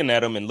 looking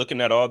at him and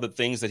looking at all the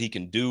things that he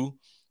can do,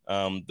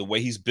 the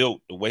way he's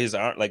built, the way his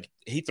arm,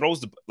 he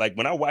throws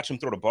when I watch him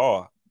throw the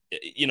ball,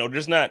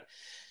 there's not,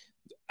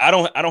 I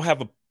don't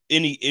have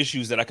any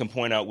issues that I can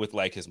point out with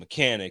his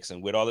mechanics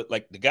and with all that.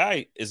 The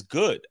guy is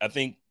good. I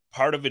think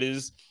part of it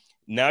is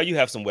now you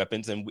have some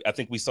weapons, and I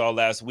think we saw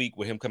last week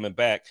with him coming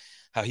back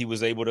how he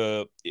was able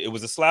to. It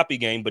was a sloppy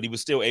game, but he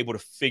was still able to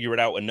figure it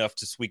out enough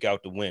to squeak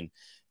out the win.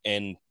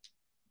 And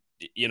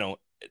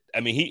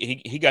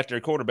he got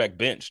their quarterback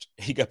benched.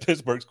 He got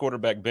Pittsburgh's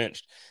quarterback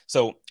benched.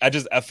 So I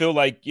feel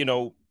like,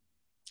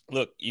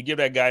 look, you give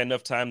that guy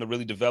enough time to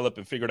really develop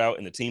and figure it out,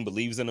 and the team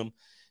believes in him.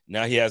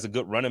 Now he has a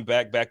good running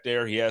back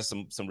there. He has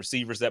some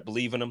receivers that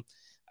believe in him.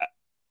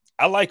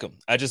 I like him.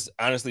 I just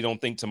honestly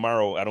don't think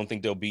tomorrow. I don't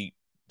think they'll beat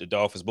the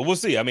Dolphins, but we'll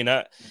see. I mean,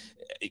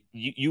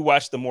 you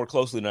watch them more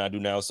closely than I do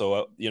now,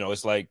 so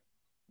it's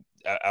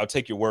I'll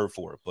take your word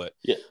for it. But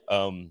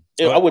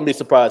I wouldn't be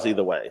surprised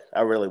either way. I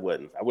really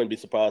wouldn't. I wouldn't be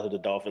surprised if the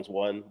Dolphins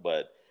won,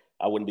 but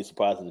I wouldn't be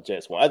surprised if the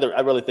Jets won.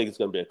 I really think it's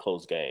going to be a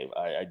close game.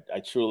 I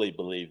truly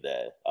believe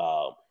that.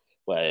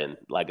 But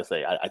like I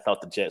say, I thought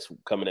the Jets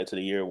coming into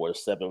the year were a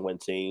 7-win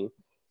team.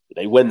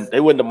 They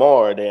win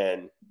tomorrow,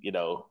 then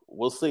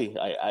we'll see.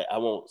 I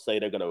won't say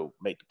they're going to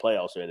make the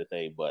playoffs or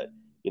anything, but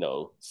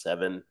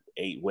 7-8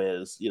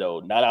 wins,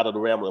 not out of the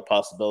realm of the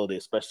possibility,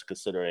 especially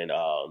considering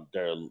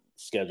their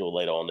schedule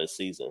later on this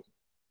season.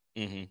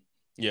 Mm-hmm.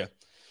 Yeah.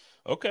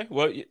 Okay.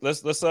 Well,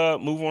 let's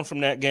move on from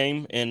that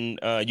game. And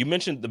you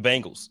mentioned the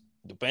Bengals.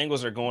 The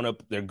Bengals are going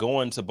up. They're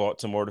going to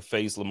Baltimore to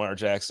face Lamar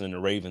Jackson and the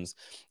Ravens.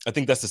 I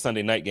think that's the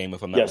Sunday night game,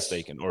 if I'm not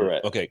mistaken.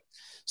 Correct. Okay.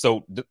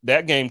 So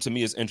that game to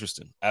me is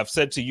interesting. I've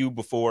said to you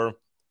before,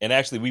 and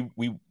actually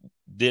we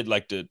did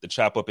the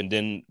chop up, and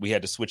then we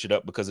had to switch it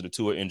up because of the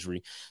Tua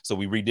injury. So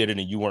we redid it,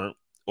 and you weren't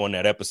on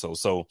that episode.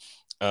 So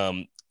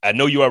I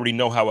know you already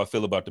know how I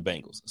feel about the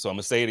Bengals. So I'm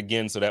going to say it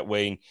again so that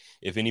way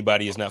if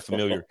anybody is not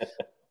familiar,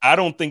 I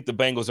don't think the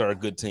Bengals are a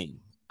good team.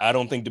 I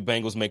don't think the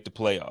Bengals make the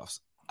playoffs.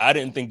 I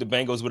didn't think the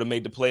Bengals would have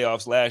made the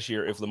playoffs last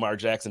year if Lamar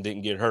Jackson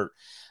didn't get hurt.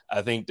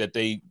 I think that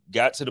they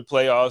got to the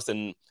playoffs,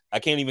 and I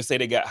can't even say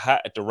they got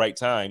hot at the right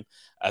time.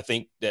 I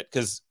think that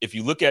because if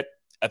you look at,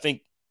 I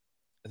think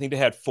they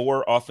had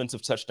 4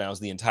 offensive touchdowns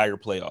the entire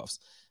playoffs.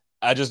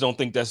 I just don't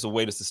think that's the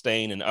way to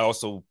sustain. And I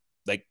also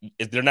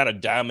they're not a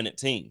dominant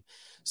team.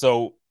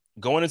 So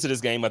going into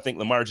this game, I think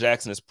Lamar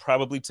Jackson is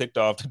probably ticked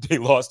off that they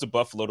lost to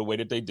Buffalo the way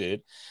that they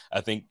did.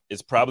 I think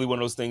it's probably one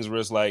of those things where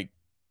it's like,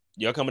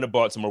 y'all coming to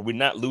Baltimore, we're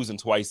not losing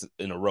twice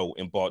in a row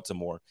in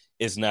Baltimore.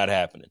 It's not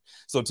happening.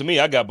 So to me,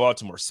 I got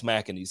Baltimore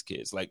smacking these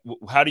kids. Like,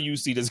 how do you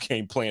see this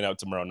game playing out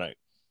tomorrow night?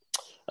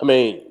 I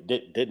mean,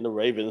 didn't the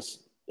Ravens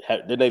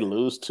didn't they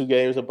lose 2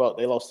 games? They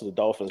lost to the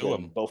Dolphins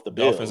and both the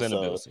Bills. Dolphins and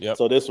the Bills. Yep.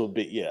 So this would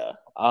be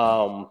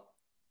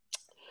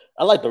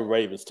I like the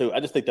Ravens too. I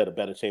just think they're the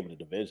better team in the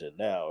division.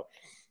 Now,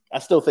 I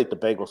still think the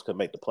Bengals could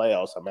make the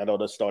playoffs. I mean, I know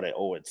they started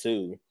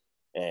 0-2,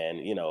 and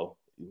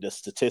the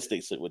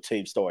statistics with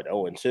teams starting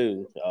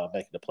 0-2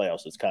 making the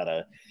playoffs is kind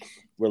of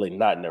really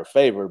not in their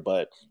favor.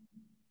 But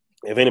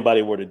if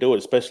anybody were to do it,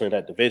 especially in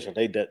that division,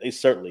 they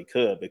certainly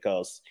could,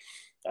 because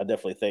I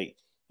definitely think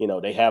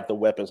they have the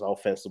weapons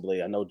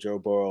offensively. I know Joe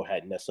Burrow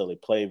hadn't necessarily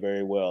played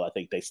very well. I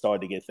think they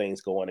started to get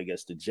things going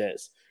against the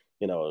Jets.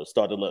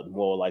 Started to look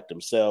more like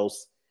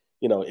themselves.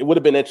 It would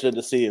have been interesting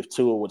to see if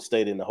Tua would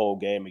stayed in the whole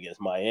game against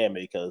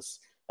Miami, because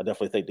I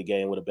definitely think the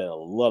game would have been a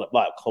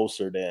lot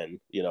closer than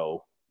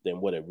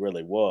what it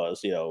really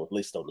was, at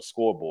least on the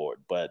scoreboard.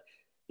 But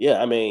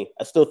yeah, I mean,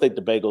 I still think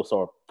the Bengals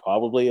are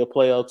probably a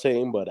playoff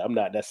team, but I'm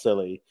not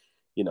necessarily,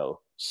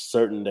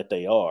 certain that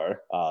they are,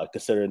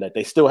 considering that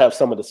they still have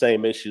some of the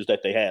same issues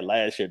that they had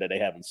last year that they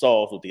haven't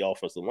solved with the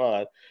offensive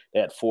line. They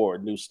had 4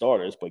 new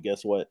starters, but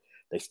guess what?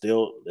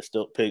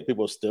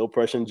 People are still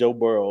pressuring Joe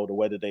Burrow the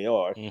way that they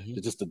are. Mm-hmm.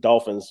 It's just the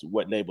Dolphins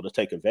wasn't able to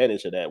take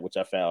advantage of that, which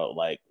I found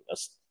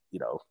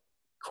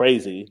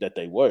crazy that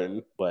they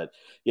weren't. But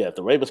yeah, if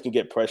the Ravens can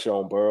get pressure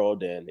on Burrow,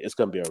 then it's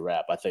going to be a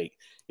wrap. I think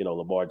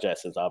Lamar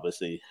Jackson's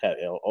obviously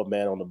a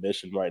man on the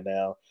mission right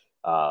now.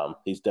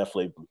 He's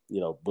definitely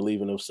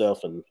believing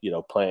himself and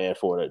playing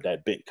for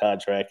that big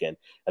contract, and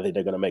I think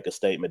they're going to make a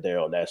statement there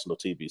on national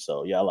TV.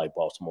 So yeah, I like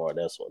Baltimore on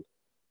this one.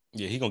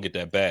 Yeah, he's going to get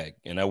that bag,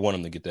 and I want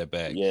him to get that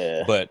bag.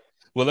 Yeah. But,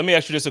 well, let me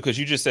ask you this, because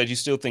you just said you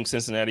still think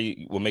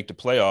Cincinnati will make the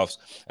playoffs.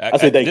 I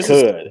think they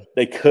could.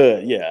 They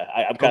could, yeah.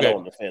 I'm kind of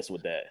on the fence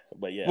with that,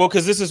 but yeah. Well,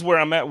 because this is where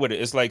I'm at with it.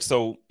 It's like,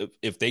 so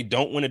if they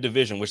don't win a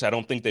division, which I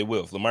don't think they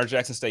will, if Lamar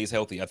Jackson stays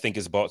healthy, I think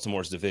it's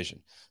Baltimore's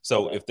division.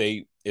 So if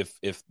they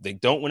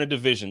don't win a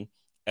division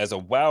as a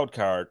wild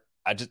card,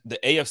 the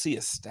AFC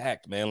is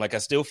stacked, man. Like, I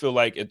still feel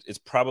like it's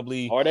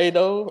probably. Are they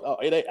though?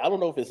 I don't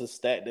know if it's as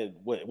stacked as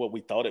what we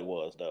thought it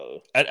was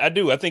though. I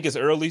do. I think it's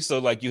early, so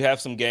like you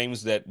have some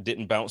games that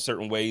didn't bounce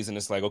certain ways, and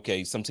it's like,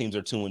 okay, some teams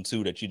are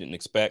 2-2 that you didn't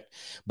expect,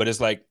 but it's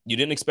like you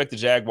didn't expect the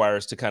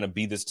Jaguars to kind of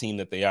be this team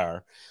that they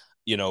are.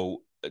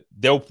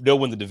 They'll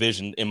win the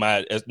division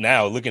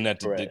now looking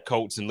at the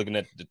Colts and looking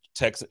at the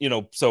Texans.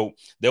 So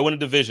they'll win a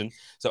division.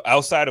 So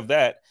outside of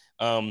that,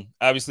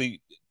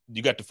 obviously.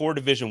 You got the 4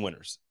 division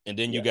winners, and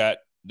then you got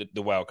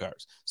the wild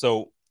cards.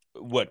 So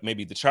what?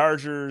 Maybe the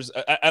Chargers.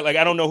 I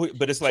don't know who,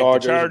 but it's like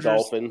the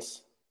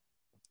Chargers,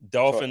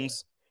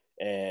 Dolphins,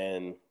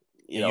 and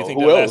you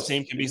think who the else? last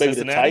team can be maybe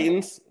Cincinnati?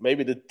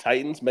 the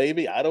Titans.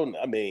 Maybe I don't.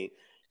 I mean,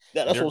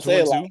 that's what I'm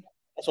saying. Like,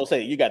 that's what I'm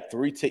saying. You got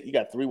 3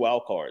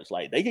 wild cards.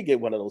 Like, they could get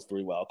one of those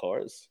 3 wild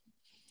cards.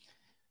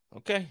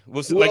 Okay,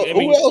 we'll see.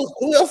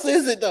 Who else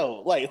is it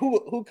though? Like,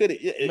 who could it?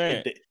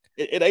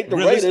 It ain't the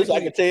Raiders.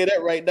 I can tell you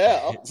that right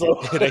now. So.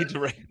 It ain't the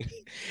Raiders.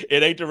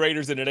 It ain't the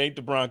Raiders, and it ain't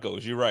the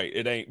Broncos. You're right.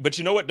 It ain't. But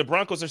you know what? The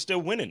Broncos are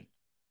still winning.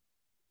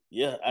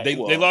 Yeah, they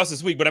lost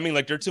this week, but I mean,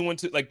 like, they're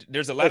 2-2. Like,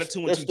 there's a lot of 2-2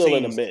 teams. They're still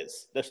in the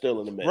midst. They're still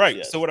in the midst. Right.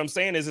 Yes. So what I'm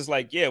saying is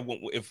like, yeah,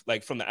 if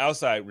like from the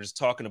outside we're just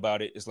talking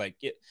about it, it's like,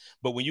 yeah.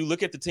 But when you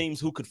look at the teams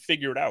who could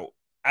figure it out,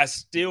 I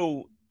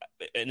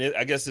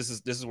guess this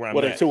is where I'm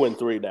at. They're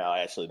 2-3 now,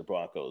 actually, the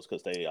Broncos,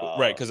 because they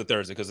right, because of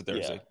Thursday.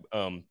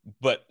 Yeah.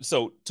 But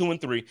so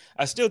 2-3,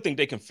 I still think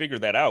they can figure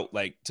that out,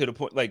 like, to the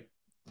point, like,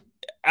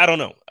 I don't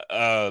know.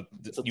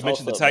 You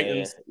mentioned the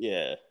Titans. Man.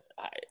 Yeah.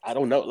 I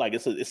don't know. Like,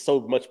 it's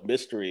so much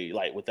mystery.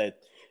 Like, with that,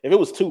 if it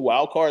was 2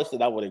 wild cards,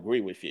 then I would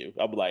agree with you.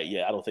 I'd be like,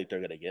 yeah, I don't think they're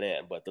gonna get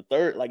in. But the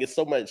third, like, it's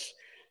so much,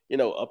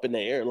 up in the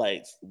air.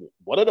 Like,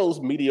 one of those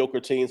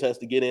mediocre teams has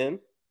to get in.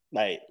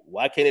 Like,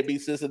 why can't it be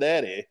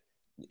Cincinnati?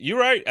 You're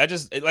right. I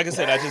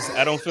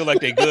don't feel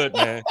like they're good,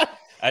 man.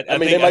 I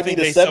mean, they might be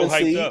the 7th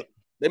seed.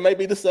 They might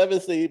be the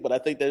 7th seed, but I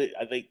think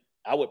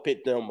I would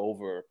pick them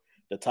over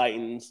the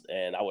Titans,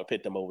 and I would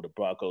pick them over the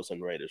Broncos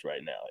and Raiders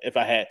right now.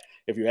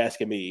 If you're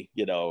asking me,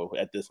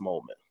 at this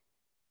moment.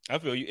 I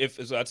feel you.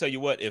 So I tell you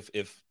what,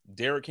 if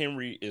Derrick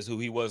Henry is who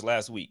he was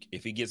last week,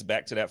 if he gets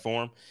back to that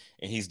form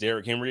and he's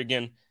Derrick Henry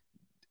again,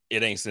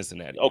 it ain't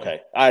Cincinnati.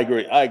 Okay,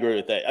 man. I agree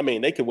with that. I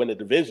mean, they could win the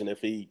division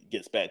if he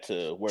gets back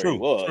to where he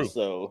was. True.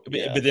 So,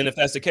 yeah. But then if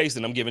that's the case,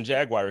 then I'm giving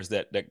Jaguars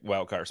that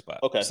wild card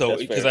spot. Okay, so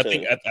because I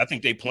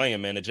think they play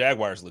him, man. The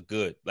Jaguars look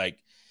good, like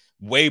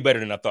way better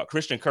than I thought.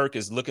 Christian Kirk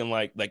is looking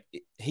like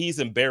he's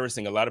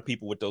embarrassing a lot of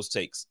people with those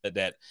takes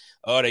that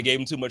they gave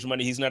him too much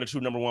money. He's not a true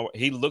number one.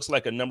 He looks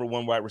like a number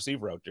 1 wide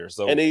receiver out there.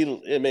 So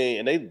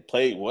they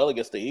played well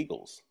against the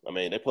Eagles. I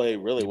mean, they played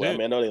really well. I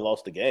mean, I know they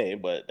lost the game,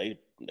 but they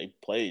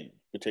played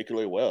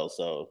particularly well.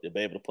 So they'll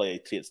be able to play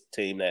a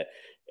team that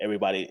a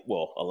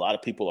lot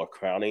of people are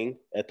crowning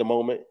at the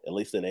moment, at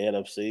least in the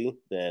NFC.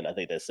 Then I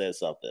think that says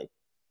something.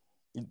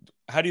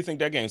 How do you think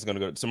that game's going to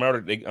go?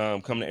 Tomorrow they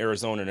come to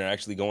Arizona and they're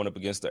actually going up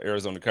against the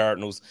Arizona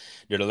Cardinals.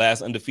 They're the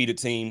last undefeated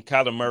team.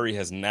 Kyler Murray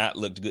has not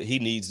looked good. He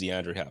needs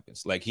DeAndre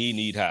Hopkins. Like, he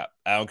need Hop.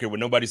 I don't care what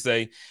nobody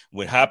say.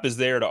 When Hop is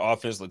there, the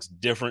offense looks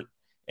different.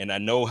 And I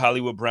know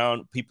Hollywood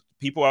Brown,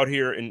 people out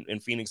here in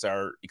Phoenix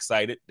are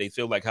excited. They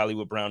feel like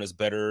Hollywood Brown is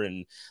better.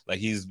 And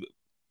like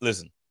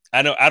listen,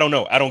 I don't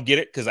know. I don't get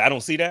it because I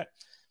don't see that.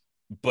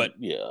 But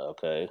yeah,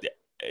 okay.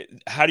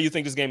 How do you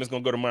think this game is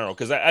going to go tomorrow?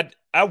 Because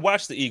I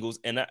watched the Eagles,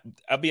 and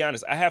I'll be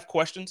honest, I have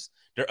questions.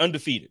 They're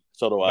undefeated.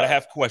 So do I. But I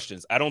have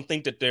questions. I don't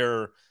think that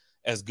they're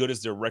as good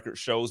as their record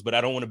shows, but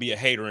I don't want to be a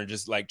hater and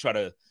just like try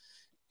to,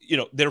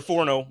 they're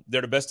 4-0.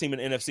 They're the best team in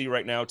the NFC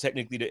right now,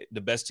 technically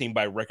the best team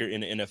by record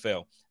in the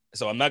NFL.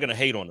 So I'm not going to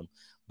hate on them,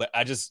 but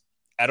I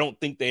don't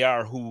think they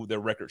are who their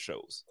record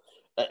shows.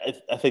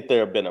 I think they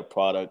have been a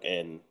product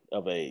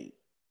of a,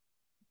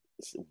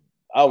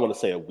 I don't want to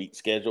say a weak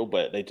schedule,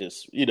 but they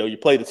just, you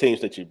play the teams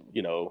that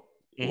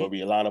where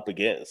you line up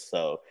against.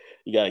 So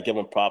you got to give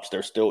them props.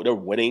 They're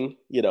winning,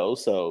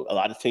 so a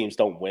lot of teams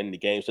don't win the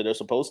games that they're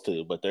supposed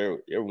to, but they're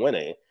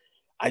winning.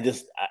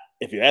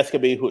 If you're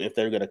asking me if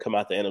they're going to come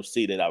out the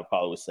NFC, then I would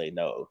probably say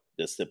no,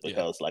 just simply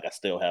because I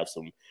still have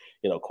some,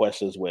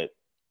 questions with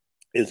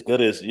as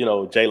good as,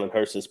 Jalen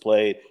Hurts has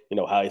played,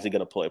 how is he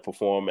going to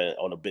perform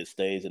on a big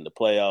stage in the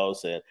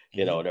playoffs and,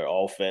 their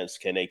offense,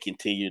 can they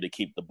continue to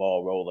keep the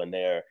ball rolling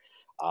there?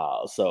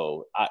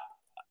 So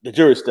the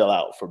jury's still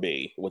out for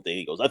me with the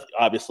Eagles.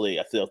 Obviously,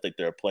 I still think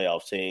they're a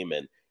playoff team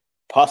and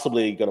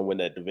possibly going to win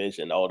that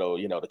division. Although,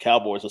 the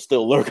Cowboys are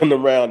still lurking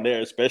around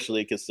there,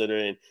 especially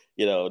considering,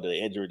 the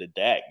injury to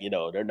Dak.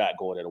 They're not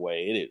going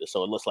away either.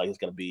 So it looks like it's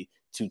going to be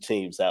two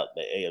teams out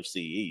in the AFC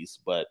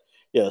East. But,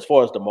 yeah, as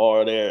far as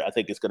tomorrow there, I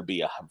think it's going to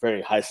be a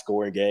very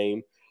high-scoring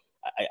game.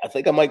 I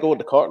think I might go with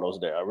the Cardinals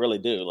there. I really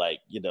do. Like,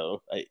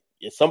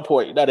 at some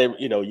point, you're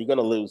going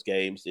to lose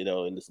games,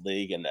 in this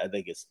league. And I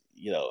think it's,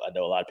 I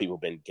know a lot of people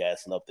have been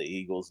gassing up the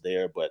Eagles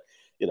there, but,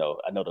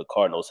 I know the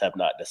Cardinals have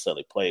not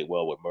necessarily played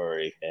well with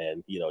Murray.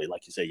 And,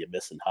 like you say, you're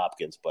missing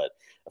Hopkins, but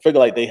I figure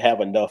like they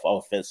have enough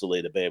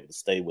offensively to be able to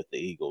stay with the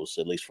Eagles,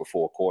 at least for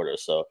 4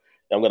 quarters. So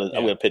I'm going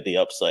to pick the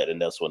upside in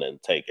this one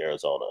and take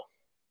Arizona.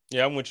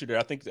 Yeah, I'm with you there.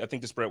 I think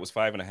the spread was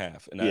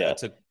 5.5, and I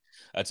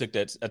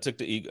took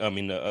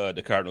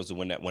the Cardinals to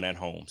win at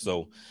home.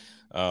 So,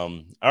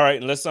 all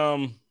right, let's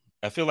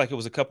I feel like it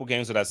was a couple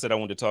games that I said I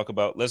wanted to talk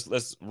about.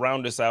 Let's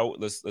round this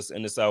out. Let's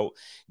end this out.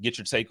 Get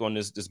your take on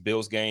this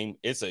Bills game.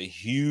 It's a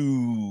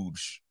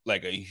huge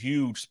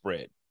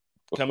spread.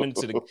 Coming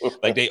to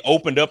they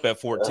opened up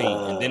at 14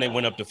 and then they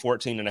went up to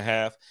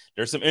 14.5.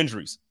 There's some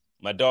injuries.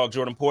 My dog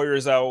Jordan Poyer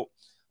is out.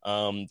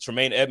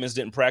 Tremaine Edmonds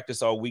didn't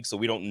practice all week, so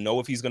we don't know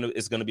if it's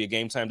gonna be a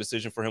game time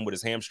decision for him with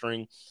his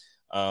hamstring.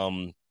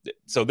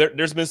 So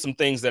there's been some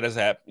things that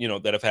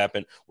have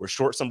happened. We're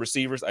short some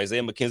receivers.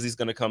 Isaiah McKenzie's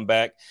gonna come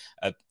back.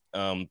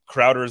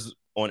 Crowder's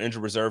on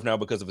injured reserve now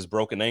because of his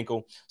broken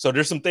ankle. So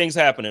there's some things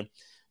happening.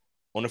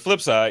 On the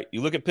flip side,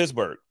 you look at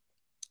Pittsburgh.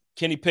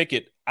 Kenny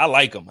Pickett, I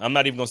like him. I'm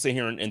not even going to sit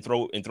here and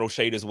throw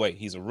shade his way.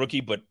 He's a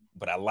rookie, but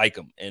I like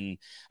him. And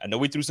I know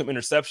we threw some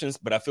interceptions,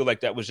 but I feel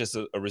like that was just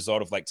a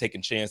result of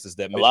taking chances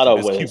that a lot of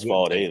it wasn't his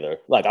fault either.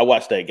 Like I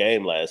watched that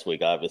game last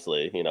week.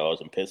 Obviously, I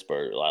was in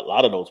Pittsburgh. A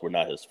lot of those were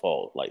not his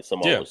fault. Like some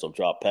of them were some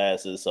drop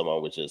passes. Some of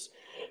them was just,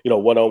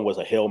 one of them was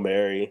a Hail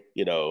Mary.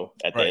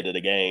 At the end of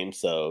the game.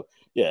 So.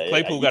 Yeah,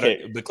 Claypool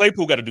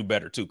got to do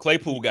better too.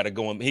 Claypool got to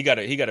go. He got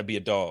to be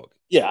a dog.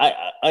 Yeah,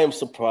 I am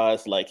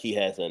surprised he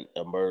hasn't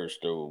emerged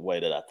the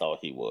way that I thought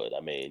he would. I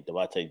mean,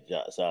 Devontae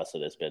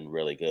Johnson has been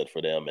really good for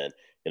them, and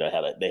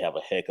they have a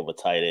heck of a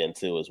tight end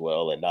too as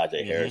well. And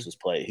Najee Harris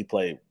he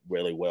played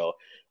really well.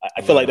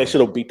 I feel like they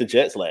should have beat the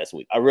Jets last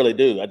week. I really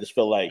do. I just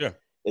feel like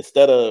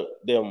instead of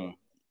them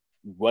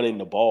running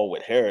the ball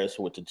with Harris,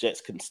 which the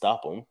Jets couldn't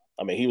stop him.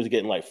 I mean, he was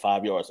getting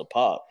 5 yards a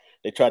pop.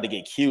 They tried to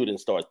get cute and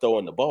start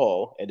throwing the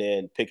ball and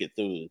then pick it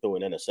through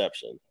an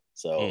interception.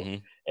 So,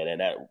 and then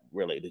that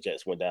really, the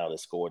Jets went down and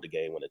scored the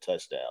game with a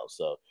touchdown.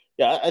 So,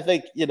 yeah, I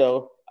think,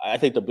 I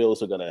think the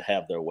Bills are going to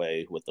have their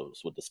way with the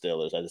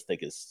Steelers. I just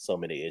think it's so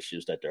many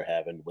issues that they're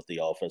having with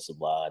the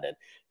offensive line.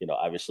 And,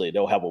 obviously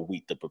they'll have a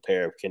week to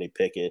prepare Kenny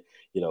Pickett,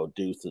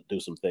 do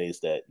some things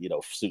that,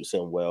 suits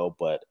him well.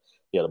 But,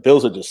 the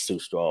Bills are just too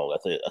strong.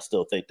 I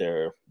still think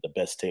they're the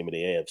best team in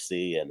the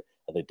AFC, and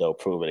I think they'll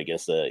prove it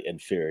against the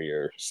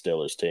inferior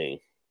Steelers team.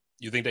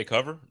 You think they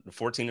cover the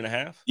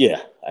 14.5?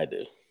 Yeah, I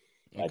do.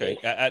 Okay,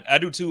 I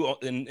do too.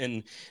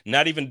 And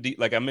not even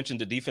like I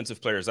mentioned the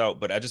defensive players out,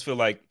 but I just feel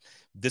like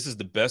this is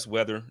the best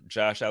weather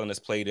Josh Allen has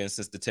played in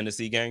since the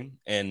Tennessee game.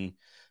 And,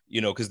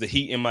 because the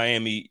heat in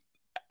Miami,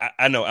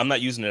 I know I'm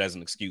not using it as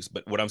an excuse,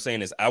 but what I'm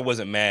saying is I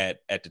wasn't mad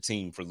at the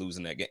team for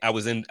losing that game. I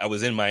was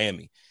in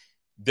Miami.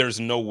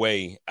 There's no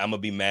way I'm going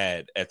to be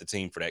mad at the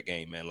team for that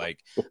game, man.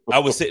 I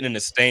was sitting in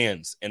the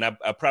stands and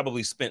I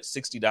probably spent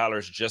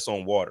 $60 just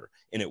on water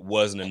and it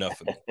wasn't enough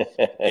for me.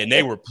 And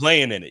they were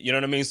playing in it. You know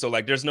what I mean? So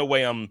there's no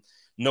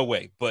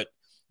way. But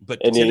But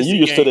and then you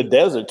used to the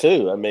desert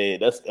too. I mean,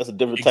 that's a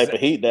different type of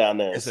heat down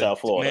there in South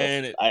Florida.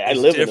 Man, I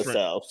live in the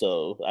South,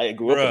 so I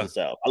grew up in the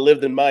South. I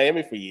lived in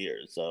Miami for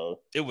years, so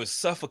it was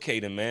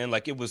suffocating, man.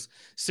 Like it was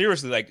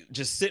seriously like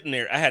just sitting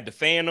there. I had the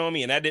fan on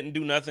me, and that didn't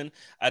do nothing.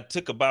 I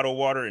took a bottle of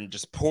water and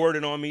just poured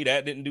it on me.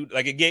 That didn't do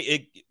like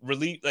it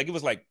relief. Like it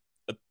was like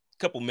a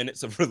couple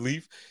minutes of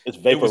relief. It's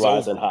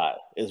vaporizing hot.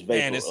 It's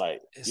vapor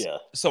yeah.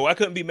 So I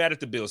couldn't be mad at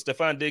the Bills.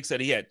 Stephon Diggs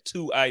said he had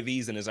 2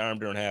 IVs in his arm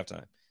during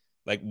halftime.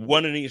 Like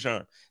one in each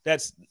arm.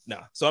 That's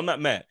So I'm not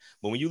mad.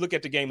 But when you look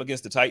at the game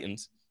against the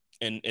Titans,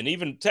 and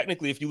even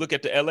technically, if you look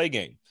at the LA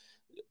game,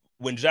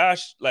 when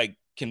Josh like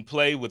can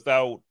play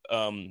without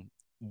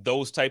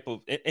those type of,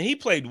 and he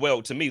played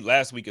well to me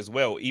last week as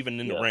well, even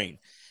in the rain.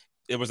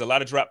 There was a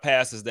lot of drop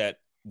passes that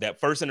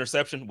first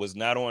interception was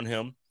not on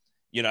him.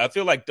 You know, I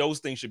feel like those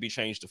things should be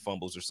changed to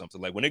fumbles or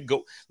something. Like when it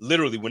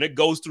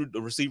goes through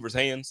the receiver's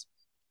hands,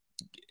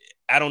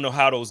 I don't know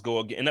how those go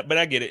again, but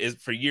I get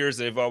it. For years,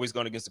 they've always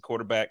gone against the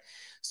quarterback.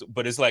 So,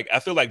 but it's like I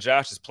feel like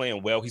Josh is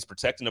playing well. He's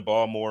protecting the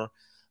ball more.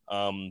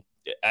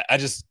 I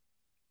just,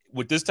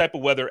 with this type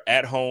of weather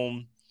at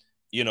home,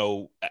 you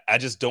know, I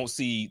just don't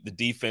see the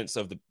defense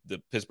of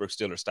the Pittsburgh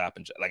Steelers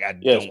stopping. Like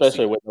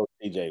especially with no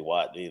T.J.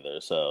 Watt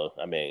either. So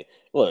I mean,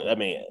 look,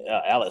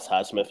 Alex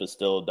Highsmith has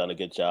still done a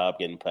good job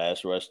getting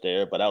pass rush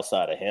there, but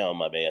outside of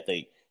him, I mean, I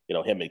think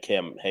him and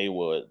Cam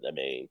Haywood, I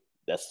mean,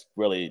 that's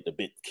really the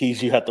big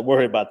keys you have to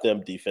worry about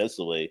them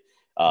defensively.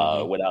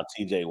 Without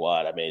TJ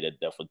Watt, I mean, it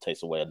definitely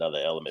takes away another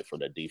element from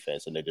their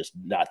defense, and they're just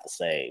not the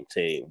same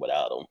team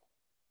without them.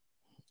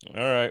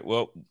 All right.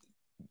 Well,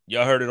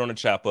 y'all heard it on the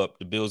chop up.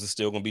 The Bills are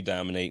still going to be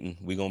dominating.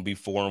 We're going to be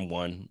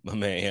 4-1. My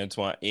man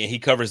Antoine, and he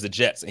covers the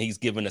Jets, and he's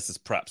giving us his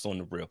props on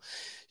the real.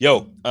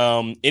 Yo,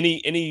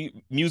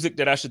 any music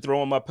that I should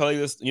throw on my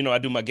playlist? You know, I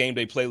do my game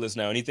day playlist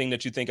now. Anything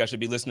that you think I should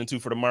be listening to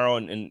for tomorrow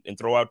and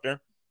throw out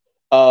there?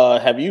 I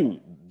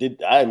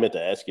meant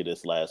to ask you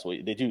this last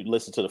week. Did you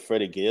listen to the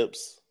Freddie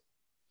Gibbs?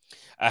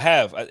 I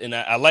have, and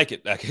I like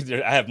it.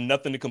 I have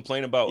nothing to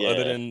complain about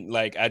other than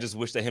like I just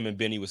wish that him and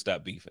Benny would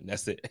stop beefing.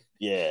 That's it.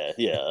 Yeah.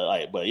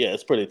 But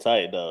it's pretty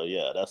tight though.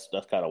 Yeah, that's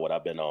kind of what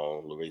I've been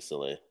on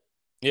recently.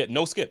 Yeah,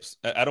 no skips.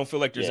 I don't feel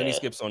like there's any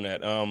skips on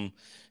that.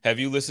 Have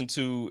you listened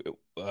to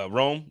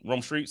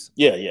Rome Streets?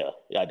 Yeah,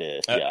 I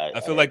did.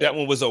 I feel like that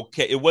one was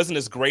okay. It wasn't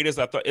as great as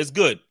I thought. It's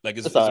good. Like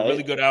it's a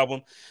really good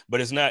album, but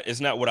it's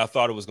not what I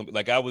thought it was gonna be.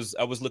 Like I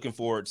was looking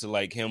forward to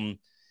like him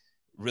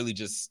really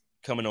just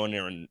coming on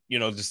there and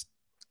just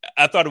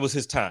I thought it was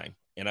his time,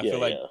 and I feel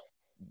like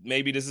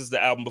maybe this is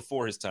the album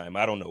before his time.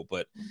 I don't know,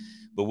 but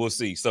we'll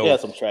see. So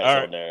some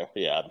tracks on there.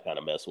 Yeah, I'm kind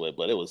of messed with,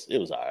 but it was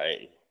all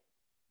right.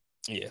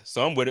 Yeah,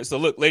 so I'm with it. So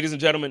look, ladies and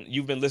gentlemen,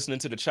 you've been listening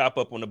to the Chop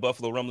Up on the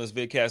Buffalo Rumblings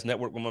Vidcast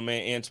Network with my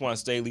man Antoine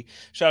Staley.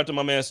 Shout out to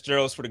my man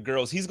Sterles for the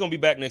girls. He's gonna be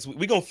back next week.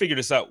 We're gonna figure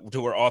this out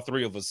to where all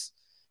three of us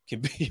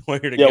can be here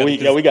together.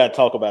 We got to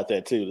talk about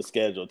that too, the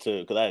schedule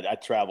too, because I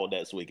travel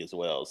next week as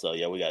well. So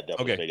we got to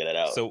definitely figure that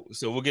out. So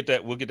we'll get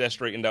that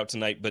straightened out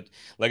tonight. But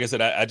like I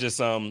said, I just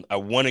I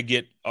want to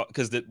get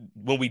because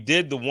when we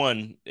did the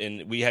one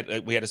and we had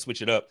to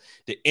switch it up,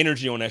 the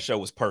energy on that show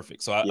was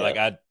perfect. So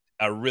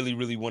I really,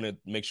 really want to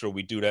make sure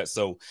we do that.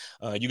 So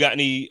you got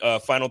any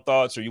final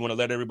thoughts, or you want to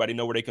let everybody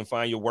know where they can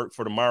find your work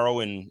for tomorrow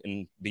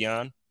and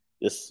beyond?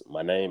 It's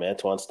my name,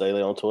 Antoine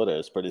Staley, on Twitter.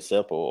 It's pretty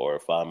simple. Or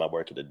find my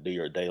work at the New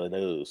York Daily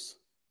News.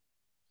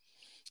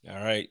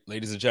 All right,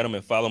 ladies and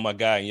gentlemen, follow my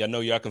guy. Y'all know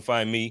y'all can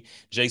find me,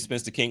 Jay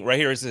Spence the King. Right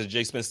here it says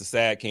Jay Spence the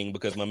Sad King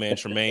because my man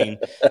Tremaine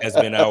has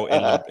been out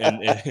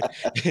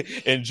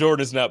and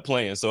Jordan's not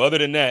playing. So other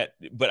than that,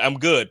 but I'm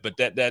good. But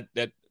that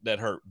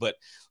hurt. But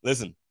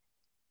listen,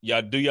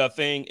 y'all do y'all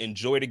thing.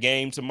 Enjoy the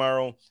game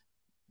tomorrow.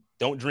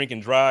 Don't drink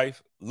and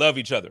drive. Love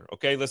each other.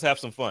 Okay, let's have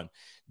some fun.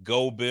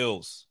 Go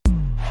Bills.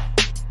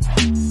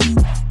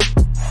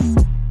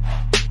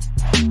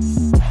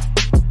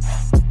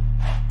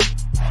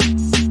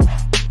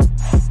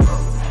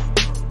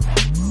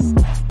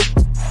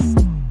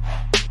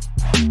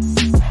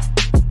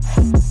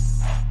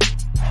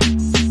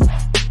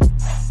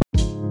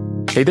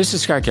 Hey, this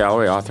is Scott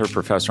Galloway, author,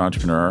 professor,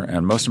 entrepreneur,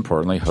 and most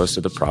importantly, host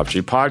of the Prop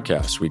G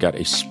podcast. We got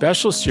a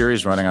special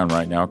series running on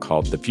right now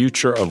called The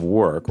Future of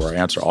Work, where I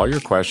answer all your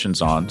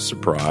questions on,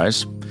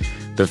 surprise,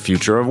 the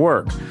future of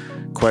work.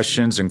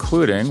 Questions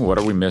including, what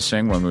are we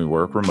missing when we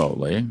work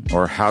remotely?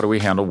 Or how do we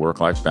handle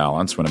work-life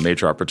balance when a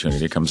major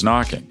opportunity comes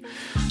knocking?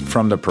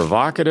 From the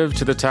provocative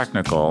to the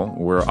technical,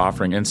 we're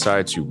offering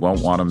insights you won't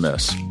want to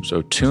miss.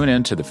 So tune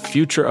in to The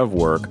Future of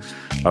Work,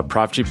 a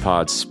Prop G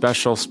Pod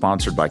special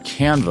sponsored by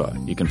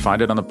Canva. You can find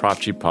it on the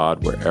Prop G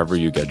Pod wherever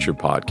you get your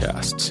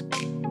podcasts.